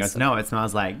interview. that And he was goes, so- "No, it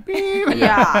smells like beep."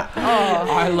 yeah. Oh.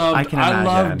 I I can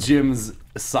love imagine. Jim's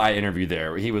side interview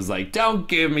there. He was like, "Don't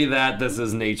give me that. This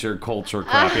is nature culture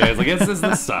crap." Yeah, he's like,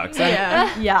 this sucks. Yeah.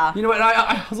 Yeah. You know what?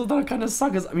 I also thought it kind of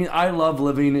sucked. 'Cause, I mean, I love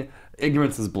living.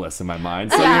 Ignorance is bliss in my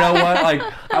mind. So you know what? Like,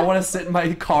 I want to sit in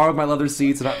my car with my leather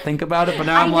seats and not think about it. But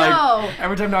now I'm know. like,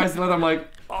 every time now I see leather, I'm like,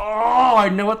 oh, I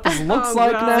know what this looks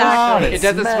like God. now. Exactly. It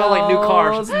doesn't smell like new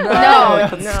cars. No.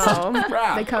 No,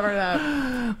 Crap. they covered it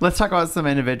up. Let's talk about some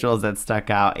individuals that stuck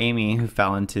out. Amy, who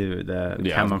fell into the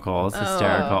Yeah. chemicals,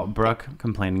 hysterical. Brooke,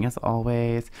 complaining as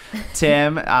always.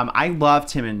 Tim, I love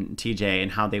Tim and TJ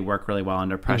and how they work really well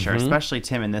under pressure, especially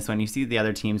Tim in this one. You see the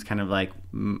other teams kind of like,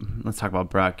 let's talk about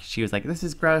Brooke. She was like, this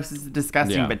is gross, this is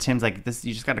disgusting. Yeah. But Tim's like, this,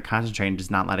 you just got to concentrate and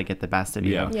just not let it get the best of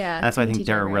you. Yeah. Yeah, And that's why I Tim and think TJ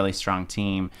they're a are really strong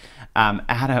team.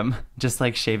 Adam, just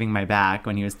like shaving my back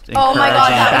when he was Oh my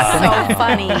god, that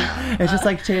encouraging was so funny. It's just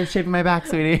like shaving my back,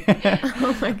 sweetie.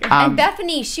 Oh my god. And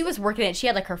Bethany, she was working it. She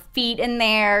had like her feet in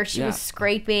there. She was Yeah.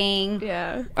 scraping.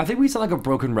 Yeah. I think we sound like a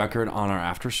broken record on our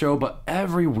after show, but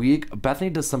every week Bethany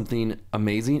does something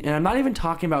amazing, and I'm not even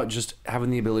talking about just having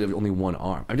the ability of only one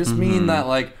arm. I just mean that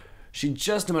like she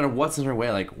just no matter what's in her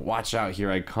way, like watch out,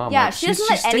 here I come. Yeah, like, she doesn't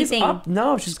let stays anything- up.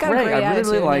 No, she's got a great. great I really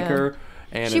attitude, like yeah. her.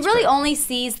 And She it's really great. only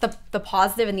sees the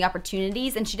positive and the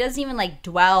opportunities, and she doesn't even like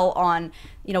dwell on,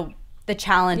 the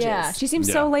challenges. Yeah. She seems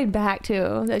Yeah. so laid back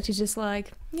too that she's just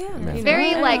like, yeah. It's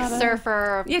very like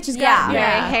surfer. Yeah, she's Yeah. got Very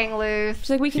yeah. hang loose. She's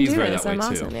like, we can He's do very this. that way,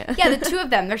 I'm too. awesome. Yeah. Yeah, the two of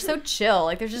them, they're so chill.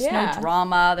 Like, there's just Yeah. no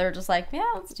drama. They're just like, yeah,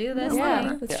 let's do this. Yeah,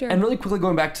 thing. that's true. And really quickly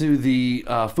going back to the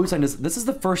food scientists, this is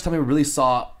the first time we really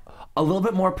saw a little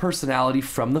bit more personality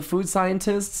from the food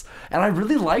scientists, and I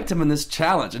really liked him in this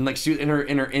challenge. And like she in her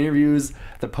interviews,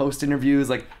 the post interviews,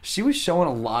 like she was showing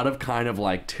a lot of kind of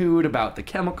like toot about the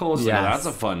chemicals. She's like, Yes. "Oh, that's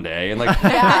a fun day, and like you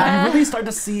really start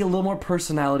to see a little more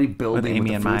personality building with Amy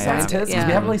the and food Maya. scientists. 'Cause Yeah.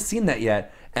 We haven't really seen that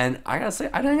yet, and I gotta say,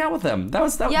 I hang out with them. They were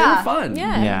Yeah. fun.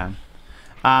 Yeah. Yeah.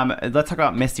 Let's talk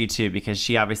about Misty too, because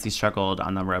she obviously struggled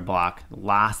on the roadblock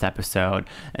last episode,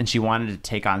 and she wanted to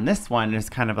take on this one as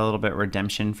kind of a little bit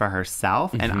redemption for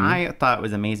herself. And I thought it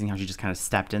was amazing how she just kind of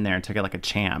stepped in there and took it like a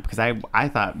champ, because I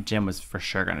thought Jim was for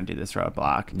sure going to do this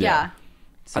roadblock. Yeah.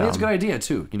 I think it's a good idea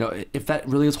too. You know, if that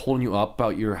really is holding you up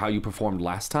about how you performed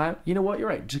last time, you know what? You're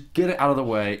right. Just get it out of the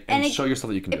way and it- show yourself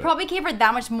that you can do It probably gave her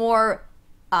that much more,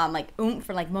 like, oomph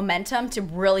or like momentum to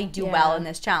really do well in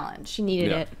this challenge. She needed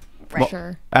Yeah. it. For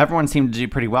sure. Everyone seemed to do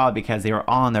pretty well because they were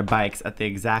all on their bikes at the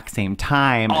exact same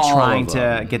time trying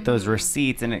to get those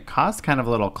receipts, and it caused kind of a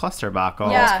little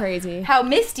clusterbuckle. Yeah. That's crazy. How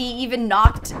Misty even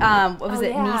knocked,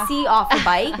 Niecy off the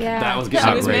bike. Yeah. That was She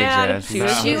was mad.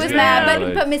 outrageous. She was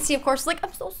mad, but Misty, of course, was like,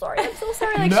 I'm so sorry. Like, she was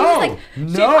like,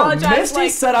 apologized, Misty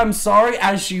said I'm sorry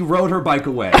as she rode her bike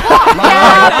away.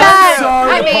 I I'm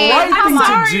sorry. mean, The right I'm thing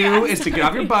sorry. to do is to get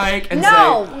off your bike and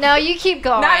No, you keep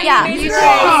going. Not Yeah. Amazing You Race.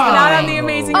 keep Not on going. the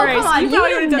Amazing Oh, Race. come on. You You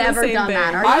probably would would have have done the never same done thing.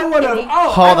 that. Are I you would have. kidding?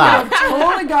 Hold up.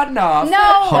 Totally gotten off. No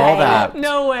Hold way. up.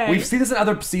 No way. We've seen this in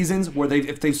other seasons where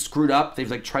if they've screwed up, they've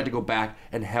like tried to go back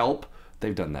and help.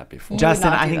 They've done that before.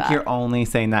 Justin, not I do think that. you're only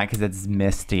saying that because it's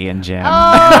Misty and Jim.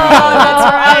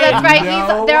 That's right.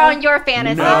 No. They're on your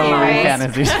fantasy, No. right?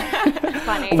 Fantasy.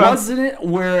 Funny. Wasn't it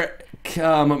where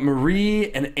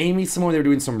Marie and Amy somewhere they were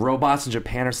doing some robots in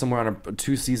Japan or somewhere on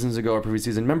 2 seasons ago or previous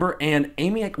season? Remember? And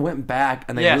Amy went back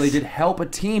and they Yes. really did help a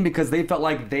team because they felt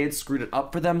like they had screwed it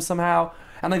up for them somehow.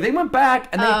 And like they went back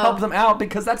and they helped them out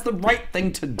because that's the right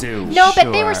thing to do. No,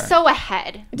 but they were Sure. so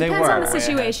ahead. They Depends on the were.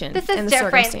 situation. This and is the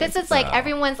different. This circumstances. is like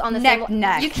everyone's on the Neck, same.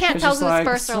 neck. You can't It's tell just who's like,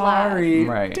 first or last. sorry.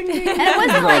 Right. And it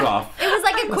wasn't Right like, off. it was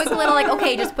like a quick little like,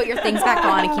 okay, just put your things back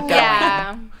on and keep going.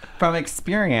 Yeah. From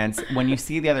experience, when you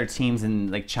see the other teams in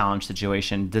like challenge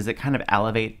situation, does it kind of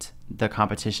elevate the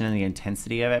competition and the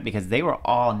intensity of it? Because they were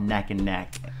all neck and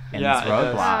neck in Yeah, this it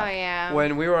does. roadblock. Oh yeah.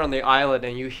 When we were on the island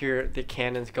and you hear the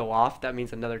cannons go off, that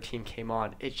means another team came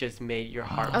on. It just made your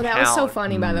heart Oh, pound. that was so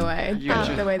funny, by the way. You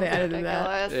just- The way they edited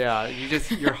that. Ridiculous. Yeah, you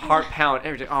just your heart pound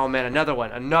every day. Oh man, another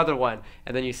one,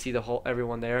 and then you see the whole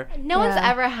everyone there. No one's Yeah.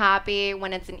 ever happy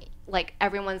when it's like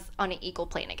everyone's on an equal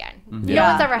plane again. No Yeah.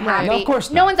 one's ever happy. No, of course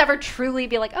No not. one's ever truly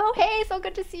be like, oh hey, so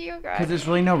good to see you guys. Because there's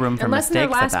really no room for Unless they're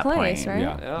mistakes last at that place, point. right?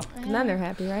 Yeah. Yeah, And then they're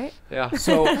happy, right? yeah.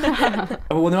 So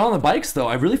when they're on the bikes, though,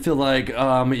 I really feel like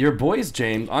your boys,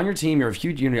 James, on your team, you're a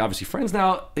huge, you're obviously friends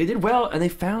now. They did well, and they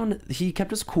found he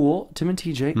kept us cool, Tim and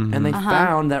TJ, and they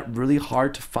found that really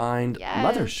hard to find Yes.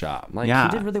 leather shop. Like Yeah.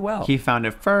 he did really well. He found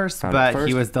it first, Found it but first.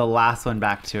 he was the last one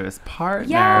back to his partner.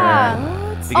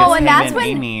 Yeah. Because Oh, and him that's and when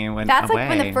Amy went that's away. like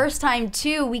when the first time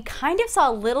too, we kind of saw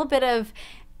a little bit of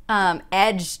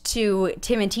edge to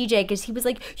Tim and TJ because he was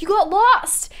like, "You got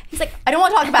lost." He's like, "I don't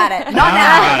want to talk about it. Not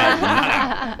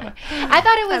now." I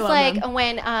thought it was love like him.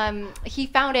 when he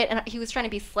found it and he was trying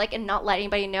to be slick and not let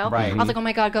anybody know. Right. I was like, oh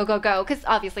my god, go, go, go. Because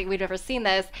obviously we'd never seen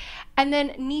this. And then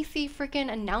Niecy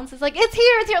freaking announces, like, it's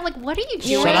here, it's here. I'm like, what are you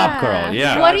doing? Shut up, girl.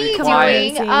 Yeah. What are Be you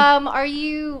quiet. doing? Are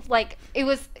you, like, it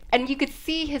was, and you could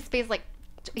see his face, like,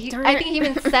 I think he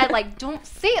even said, like, don't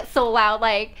say it so loud,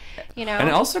 like, you know. And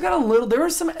it also got a little. There were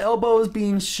some elbows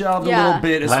being shoved a Yeah. little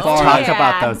bit. As Let's far talk as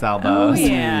about those elbows. Oh,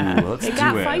 yeah. Let's It do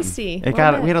got it. feisty. We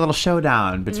had a little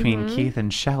showdown between Keith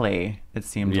and Shelley, it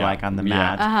seemed Yeah. like, on the Yeah.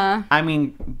 mat. I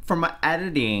mean, from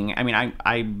editing, I mean,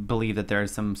 I believe that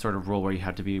there's some sort of rule where you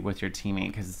have to be with your teammate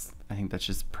because I think that's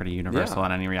just pretty universal Yeah.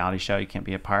 on any reality show. You can't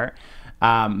be apart.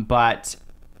 But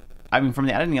I mean, from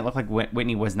the editing, it looked like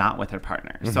Whitney was not with her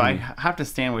partner. So I have to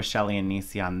stand with Shelley and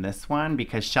Niecy on this one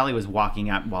because Shelley was walking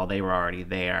up while they were already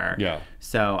there. Yeah.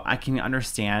 So I can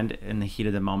understand in the heat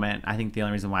of the moment. I think the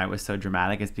only reason why it was so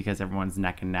dramatic is because everyone's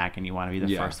neck and neck and you want to be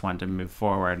the Yeah. first one to move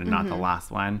forward and not the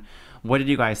last one. What did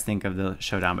you guys think of the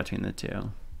showdown between the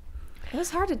two? It was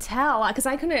hard to tell because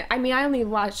I couldn't. I mean, I only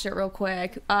watched it real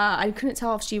quick. I couldn't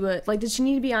tell if she would like. Did she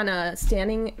need to be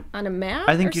standing on a mat?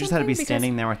 I think or you just had to be something? Because-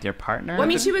 standing there with your partner. Well, I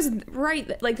mean, she was right.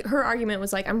 Like her argument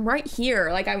was like, "I'm right here."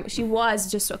 Like she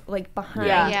was just like behind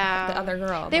Yeah. the other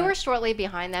girl. They but- were shortly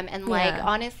behind them. And, like, Yeah.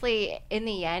 honestly, in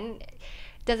the end,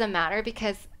 it doesn't matter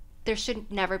because there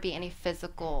should never be any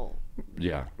physical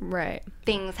Yeah. right.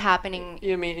 things happening.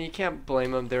 I mean, you can't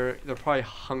blame them. They're probably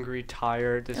hungry,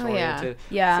 tired, disoriented.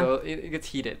 Yeah. So it gets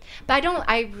heated. But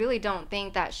I really don't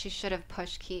think that she should have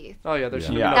pushed Keith. Oh yeah, there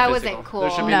should be Yeah. no That physical. wasn't cool. There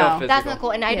should be No. no physical. That's not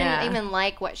cool. And I Yeah. didn't even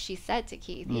like what she said to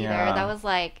Keith either. Yeah. That was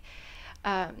like,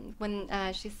 when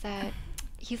she said,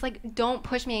 he's like, don't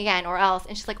push me again or else.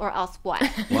 And she's like, or else what?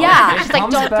 Yeah. She's like,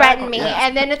 comes don't back- threaten me. yeah.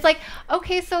 And then it's like,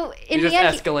 okay, so in You the just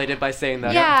end, escalated by saying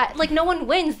that. yeah, like no one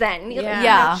wins then. Yeah.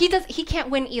 Yeah. He can't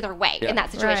win either way in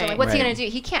that situation. Right. Like, what's he Right. gonna do?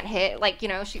 He can't hit. Like, you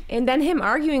know, she. And then him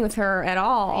arguing with her at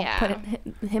all Yeah. put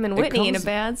him and It Whitney in a comes-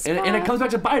 bad spot. And it comes back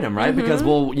to bite him, right? Because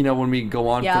when we go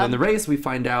on Yeah. for the race, we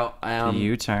find out The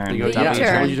U-turn. Yeah, The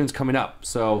U-turn. the U-turn's coming up.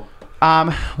 So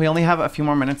We only have a few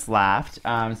more minutes left.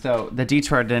 So the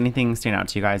detour, did anything stand out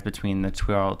to you guys between the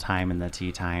twirl time and the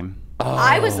tea time?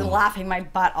 I was laughing my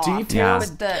butt off. Details?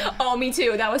 With the Oh, me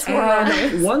too. That was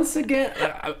horrible. once again,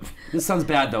 this sounds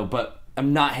bad though, but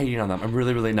I'm not hating on them. I'm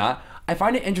really, really not. I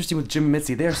find it interesting with Jim and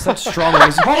Mitzi. They are such strong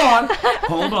racers.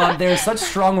 Hold on. They're such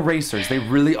strong racers. They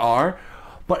really are.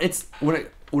 But it's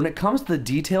when it comes to the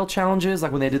detail challenges,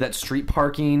 like when they did that street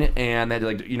parking and they had to,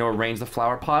 like, you know, arrange the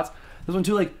flower pots. This one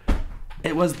too, like,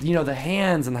 it was, you know, the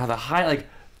hands and how the high, like,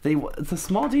 the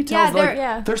small details,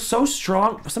 they're so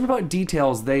strong. Something about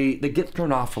details, they get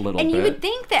thrown off a little bit. And you would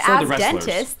think that as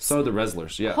dentists, so the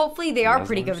wrestlers, yeah, hopefully they are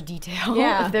pretty good with detail.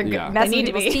 Yeah, if they're good. messing They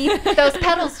need with to be. people's teeth. Those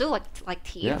petals do look like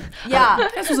teeth. Yeah.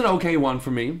 This was an okay one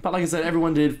for me, but like I said,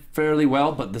 everyone did fairly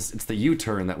well. But it's the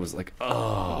U-turn that was like,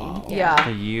 oh,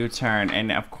 The U-turn,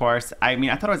 and of course, I mean,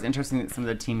 I thought it was interesting that some of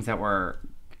the teams that were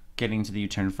getting to the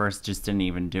U-turn first just didn't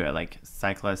even do it. Like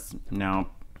cyclists, no.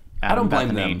 I don't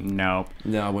blame them. Nope.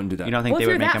 No, I wouldn't do that. You don't think they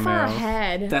would make a move?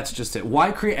 Ahead. That's just it.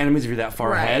 Why create enemies if you're that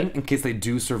far ahead in case they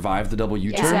do survive the double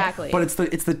U-turn? Exactly. But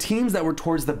it's the teams that were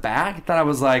towards the back that I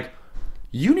was like,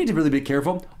 you need to really be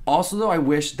careful. Also, though, I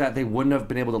wish that they wouldn't have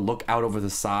been able to look out over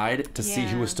the side to see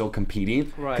who was still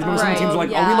competing. Right. Because some teams were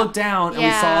like, oh, we looked down and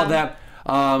we saw that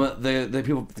the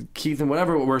people, Keith and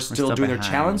whatever, were still doing their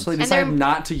challenge, so they decided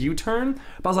not to U-turn.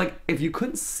 But I was like, if you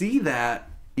couldn't see that,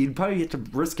 you'd probably have to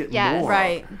risk it more.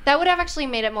 Right. That would have actually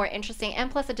made it more interesting, and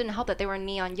plus it didn't help that they were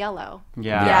neon yellow.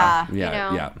 Yeah. You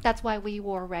know, that's why we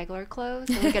wore regular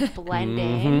clothes so we could blend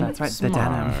in. That's right. The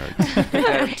denim.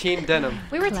 Yeah, team denim.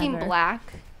 We were team black.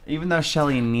 Even though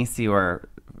Shelly and Nisi were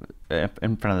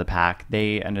in front of the pack,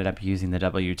 they ended up using the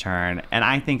W turn, and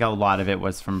I think a lot of it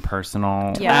was from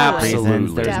personal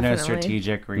reasons. There's no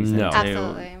strategic reason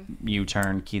to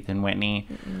U-turn Keith and Whitney.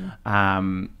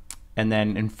 And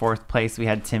then in 4th place, we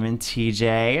had Tim and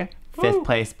TJ. 5th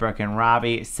place, Brooke and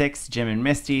Robbie. 6th, Jim and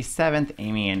Misty. 7th,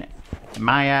 Amy and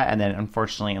Maya. And then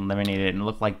unfortunately eliminated, and it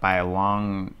looked like by a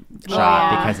long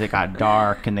shot because it got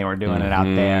dark and they were doing it out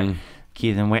there.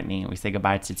 Keith and Whitney. We say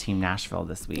goodbye to Team Nashville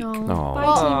this week. Bye,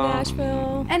 Team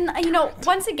Nashville. And, you know,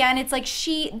 once again, it's like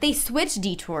they switched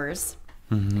detours.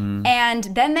 And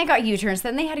then they got U-turns.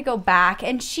 Then they had to go back.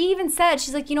 And she even said,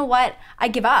 she's like, you know what? I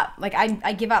give up. Like,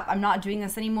 I give up. I'm not doing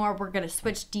this anymore. We're going to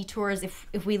switch detours.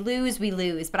 If we lose, we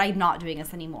lose. But I'm not doing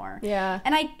this anymore. Yeah.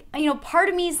 And you know, part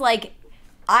of me is like,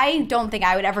 I don't think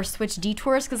I would ever switch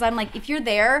detours because I'm like, if you're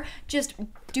there, just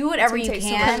do whatever you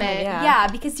can. Yeah,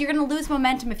 because you're going to lose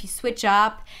momentum if you switch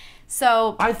up.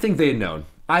 So I think they had known.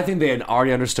 I think they had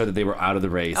already understood that they were out of the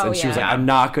race. And she was like, I'm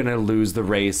not going to lose the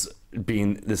race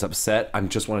being this upset. I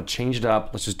just want to change it up.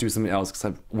 Let's just do something else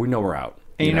because we know we're out.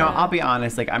 And you know, I'll be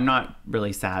honest, like, I'm not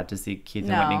really sad to see Keith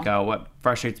and Whitney go. What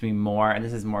frustrates me more, and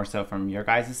this is more so from your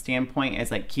guys' standpoint, is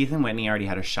like Keith and Whitney already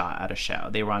had a shot at a show.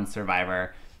 They were on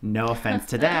Survivor. No offense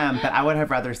to them, but I would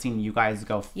have rather seen you guys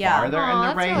go farther in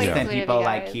the race than people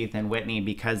like Keith and Whitney,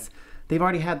 because they've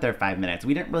already had their 5 minutes.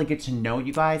 We didn't really get to know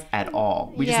you guys at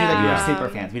all. We just knew that you were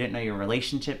super fans. We didn't know your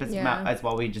relationship as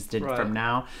well. We just did from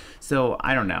now. So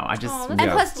I don't know. I just and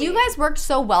plus, you guys worked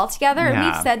so well together. And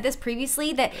we've said this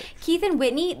previously that Keith and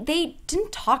Whitney, they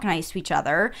didn't talk nice to each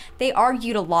other. They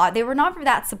argued a lot. They were not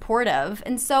that supportive,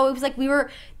 and so it was like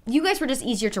you guys were just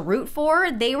easier to root for.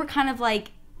 They were kind of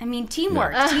like. I mean,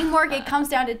 teamwork. Teamwork, it comes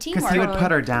down to teamwork. Because he would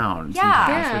put her down.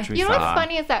 Yeah. You know what's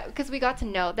funny is that because we got to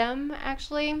know them,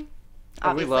 actually.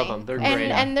 Oh, we love them. They're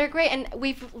great. And they're great. And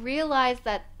we've realized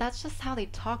that that's just how they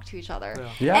talk to each other.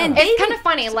 Yeah. And it's kind of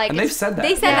funny. Like, and they've said that.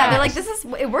 They said that. They're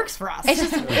like, it works for us. It's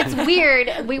just, it's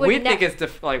weird. We think it's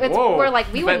like, whoa. We're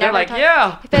like, we would never like,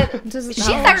 talk. But she's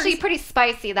actually pretty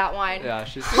spicy, that one. Yeah,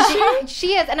 she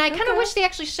is. And I kind of wish they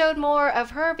actually showed more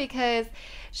of her because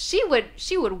she would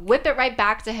whip it right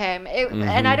back to him.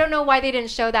 And I don't know why they didn't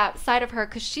show that side of her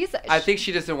because I think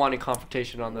she doesn't want any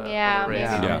confrontation on the race.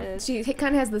 Yeah. She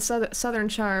kind of has the southern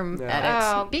charm.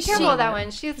 Oh, be careful of that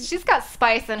one. She's got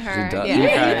spice in her. She does. You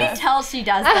can tell she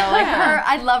does though. Like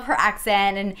I love her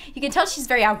accent, and you can tell she's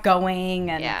very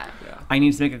outgoing. And I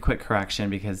need to make a quick correction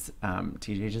because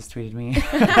TJ just tweeted me.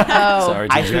 Sorry,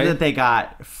 TJ. I tweeted that they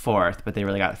got 4th, but they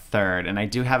really got 3rd. And I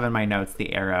do have in my notes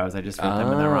the arrows. I just wrote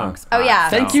them in the wrong spot. Oh yeah.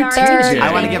 Thank you, TJ.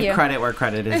 I want to give credit where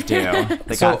credit is due.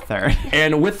 They got 3rd.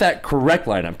 And with that correct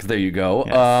lineup, because there you go.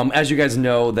 Yes. As you guys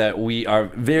know, that we are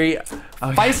very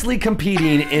feistily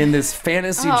competing in this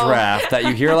fantasy draft that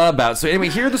you hear a lot about. So anyway,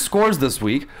 here are the scores this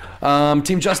week.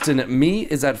 Team Justin, me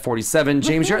is at 47.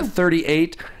 James, you're at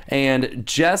 38. And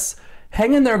Jess,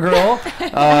 hang in there, girl.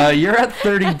 You're at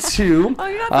 32. Oh,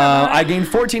 you're not bad. I gained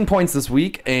 14 points this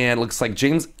week, and it looks like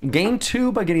James gained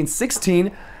 2 by getting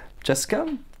 16.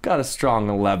 Jessica got a strong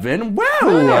 11. Wow!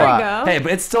 There we go. Hey,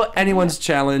 but it's still anyone's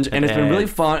challenge, and it's been really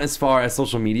fun as far as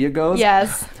social media goes.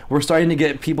 Yes. we're starting to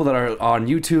get people that are on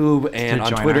YouTube and To on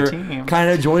join Twitter our team. kind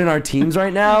of joining our teams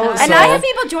right now. And I have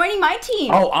people joining my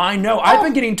team. Oh, I know. I've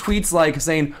been getting tweets like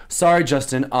saying, "Sorry,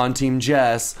 Justin, on Team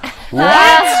Jess."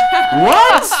 What?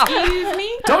 What? Excuse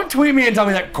me? Don't tweet me and tell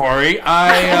me that, Corey.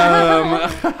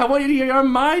 I want you to be on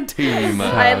my team.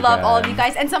 I love all of you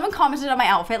guys. And someone commented on my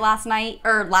outfit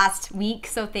last week,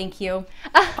 so thank you.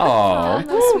 Oh,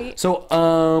 That's sweet.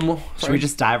 so Should we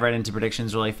just dive right into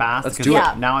predictions really fast? Let's 'Cause do it.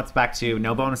 Yeah. Now it's back to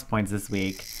no bonus points this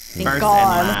week. First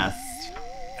God. and last.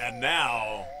 And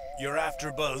now, your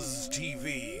AfterBuzz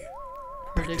TV.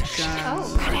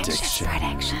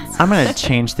 I'm gonna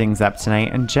change things up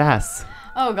tonight. And Jess,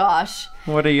 Oh gosh.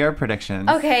 what are your predictions?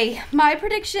 Okay, my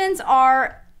predictions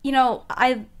are,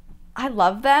 I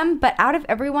love them, but out of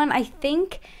everyone, I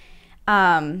think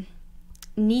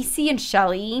Niecy and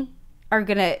Shelly are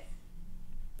gonna.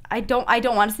 I don't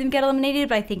want to see them get eliminated,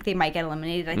 but I think they might get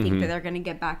eliminated. I think that they're gonna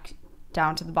get back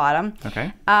down to the bottom.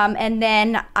 Okay. And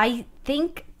then I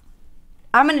think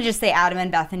I'm gonna just say Adam and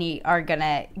Bethany are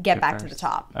gonna get back to the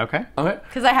top Okay. okay.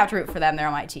 because I have to root for them. They're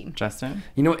on my team. Justin.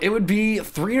 You know, it would be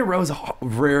 3 in a row is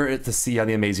rare to see on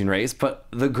The Amazing Race, but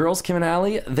the girls, Kim and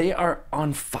Allie, they are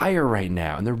on fire right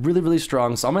now, and they're really, really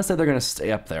strong. So I'm going to say they're going to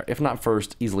stay up there. If not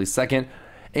first, easily second.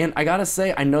 And I got to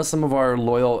say, I know some of our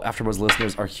loyal AfterBuzz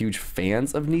listeners are huge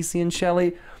fans of Niecy and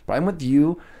Shelly, but I'm with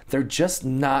you. They're just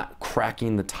not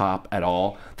cracking the top at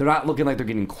all. They're not looking like they're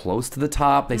getting close to the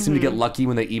top. They seem to get lucky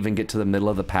when they even get to the middle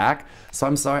of the pack. So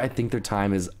I'm sorry, I think their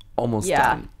time is almost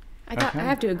done. I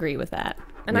have to agree with that.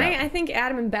 And Yeah. I think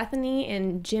Adam and Bethany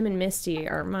and Jim and Misty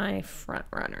are my front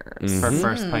runners. For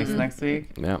first place next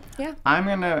week. Yeah. Yeah. I'm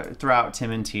gonna throw out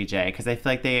Tim and TJ because I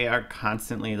feel like they are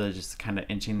constantly just kind of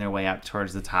inching their way up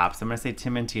towards the top. So I'm gonna say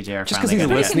Tim and TJ are Just because finally he's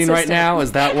gonna listening get. right now,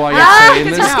 is that why you're saying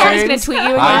this, He's gonna James? tweet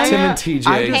you Hi, again. Tim and I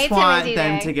TJ. just Hey, Tim want and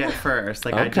them TJ. to get first.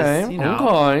 Like I Okay, just, okay.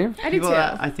 I do people too.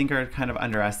 that I think are kind of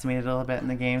underestimated a little bit in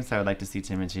the game. So I would like to see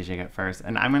Tim and TJ get first.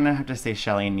 And I'm gonna have to say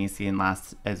Shelly and Niecy in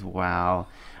last as well.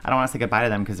 I don't want to say goodbye to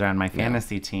them because they're on my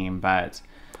fantasy team, but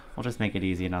we'll just make it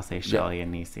easy and I'll say Shelly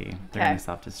and Niecy. They're Okay. gonna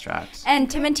self-destruct.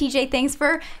 And Tim and TJ, thanks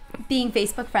for being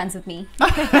Facebook friends with me.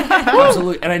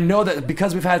 Absolutely. And I know that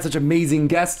because we've had such amazing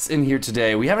guests in here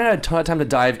today, we haven't had a ton of time to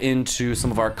dive into some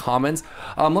of our comments.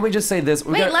 Let me just say this.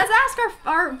 Wait, let's ask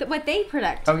our what they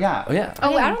predict. Oh yeah. Oh, yeah.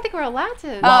 Oh, I don't think we're allowed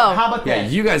to. Well, how about Yeah,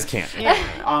 this? you guys can't.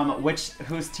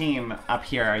 Whose team up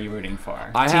here are you rooting for?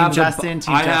 I Team have Justin,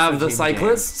 Team I have Justin, the Team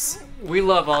cyclists. We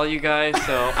love all you guys,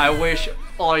 so I wish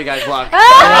all you guys luck.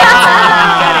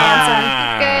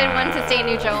 Good one to stay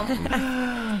neutral.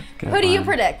 Who do you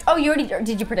predict? Oh, you already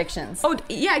did your predictions. Oh,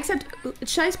 yeah, except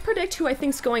should I predict who I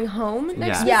think's going home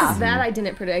next Yeah. week? Yeah. 'Cause that I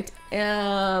didn't predict.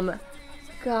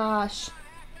 Gosh.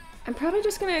 I'm probably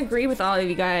just going to agree with all of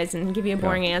you guys and give you a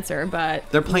boring answer, but...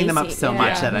 They're playing them up Niecy, so yeah.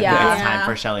 much that I think Yeah. it's time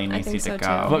for Shelly and I Niecy think to so,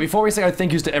 go. too. But before we say our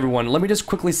thank yous to everyone, let me just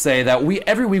quickly say that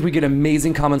every week we get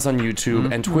amazing comments on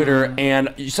YouTube and Twitter, and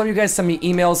some of you guys send me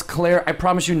emails. Claire, I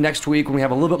promise you next week when we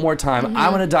have a little bit more time, I'm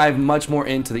going to dive much more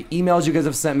into the emails you guys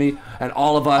have sent me and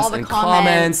all of us All the and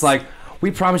comments. Like,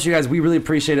 we promise you guys, we really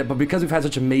appreciate it. But because we've had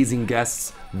such amazing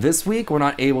guests this week, we're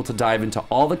not able to dive into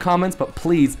all the comments, but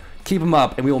please keep them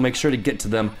up and we will make sure to get to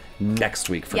them next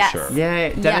week for Yes. sure.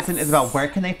 Yay. Dennis and Yes. Isabel, where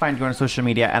can they find you on social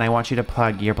media? And I want you to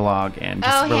plug your blog and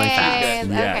just Oh, really hey. fast.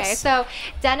 Okay, Yes. so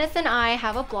Dennis and I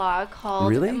have a blog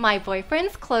called Really?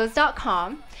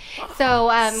 myboyfriendsclothes.com. So,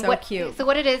 So cute. So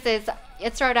what it is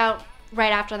it started out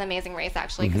right after The Amazing Race,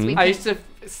 actually, because we I used to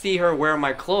see her wear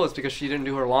my clothes because she didn't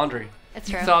do her laundry. It's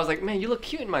true. So I was like, man, you look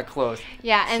cute in my clothes.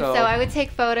 Yeah, and so I would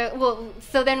take photos. Well,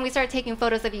 so then we started taking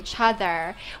photos of each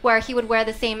other, where he would wear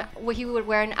he would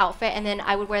wear an outfit, and then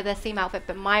I would wear the same outfit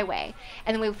but my way,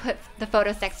 and then we would put the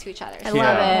photos next to each other. I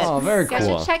love it. Oh, very You guys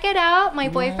cool. should check it out.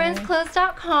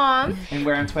 myboyfriendsclothes.com. And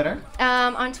where on Twitter?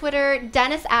 On Twitter,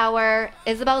 Dennis Hour,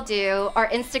 Isabelle Do. Our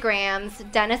Instagrams,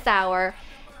 Dennis Hour,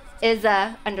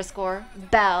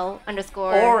 Isa_Bell_.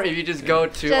 Or if you just go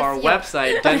to our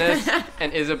website,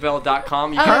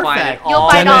 DennisandIsabelle.com, you can find it Perfect. You'll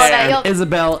all. find all of there. it.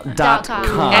 Isabelle.com.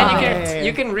 And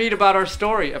you can read about our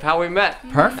story of how we met.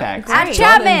 Perfect. At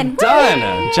Chapman.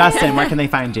 Done. Justin, where can they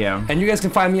find you? And you guys can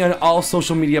find me on all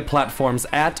social media platforms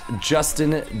at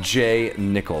Justin J.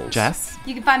 Nichols. Jess?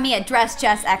 You can find me at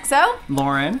DressJessXO.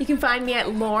 Lauren? You can find me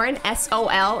at Lauren,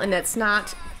 SOL, and that's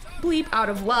not bleep out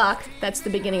of luck. That's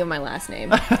the beginning of my last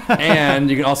name.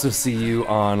 And you can also see you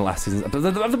on last season's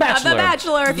episode of The Bachelor. The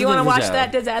Bachelor, if you want to watch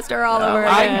that disaster all over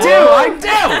again. I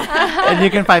do. And you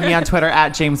can find me on Twitter at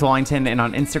James Wallington and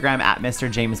on Instagram at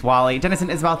Mr. James Wally. Dennis and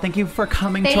Isabel, thank you for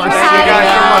coming Thank to you our for Thank you having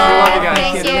guys so much. We love us. you guys.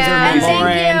 Thank you. Thank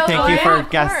Lauren, you. thank you Yeah, for of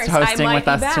guest course. I hosting might with be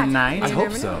us back. tonight. I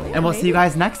hope so. And we'll see you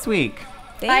guys next week.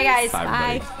 Bye, guys.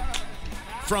 Bye.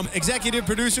 From executive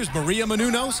producers Maria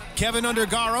Menounos, Kevin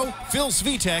Undergaro, Phil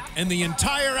Svitek, and the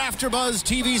entire AfterBuzz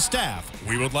TV staff,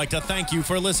 we would like to thank you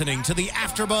for listening to the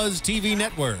AfterBuzz TV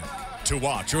network. To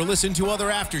watch or listen to other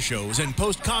after shows and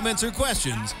post comments or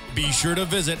questions, be sure to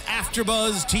visit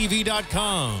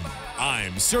AfterBuzzTV.com.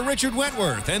 I'm Sir Richard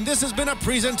Wentworth, and this has been a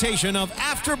presentation of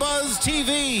AfterBuzz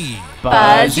TV.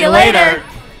 Buzz you later.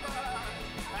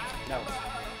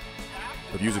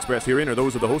 The views expressed herein are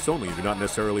those of the hosts only and do not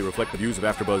necessarily reflect the views of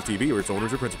AfterBuzz TV or its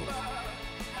owners or principals.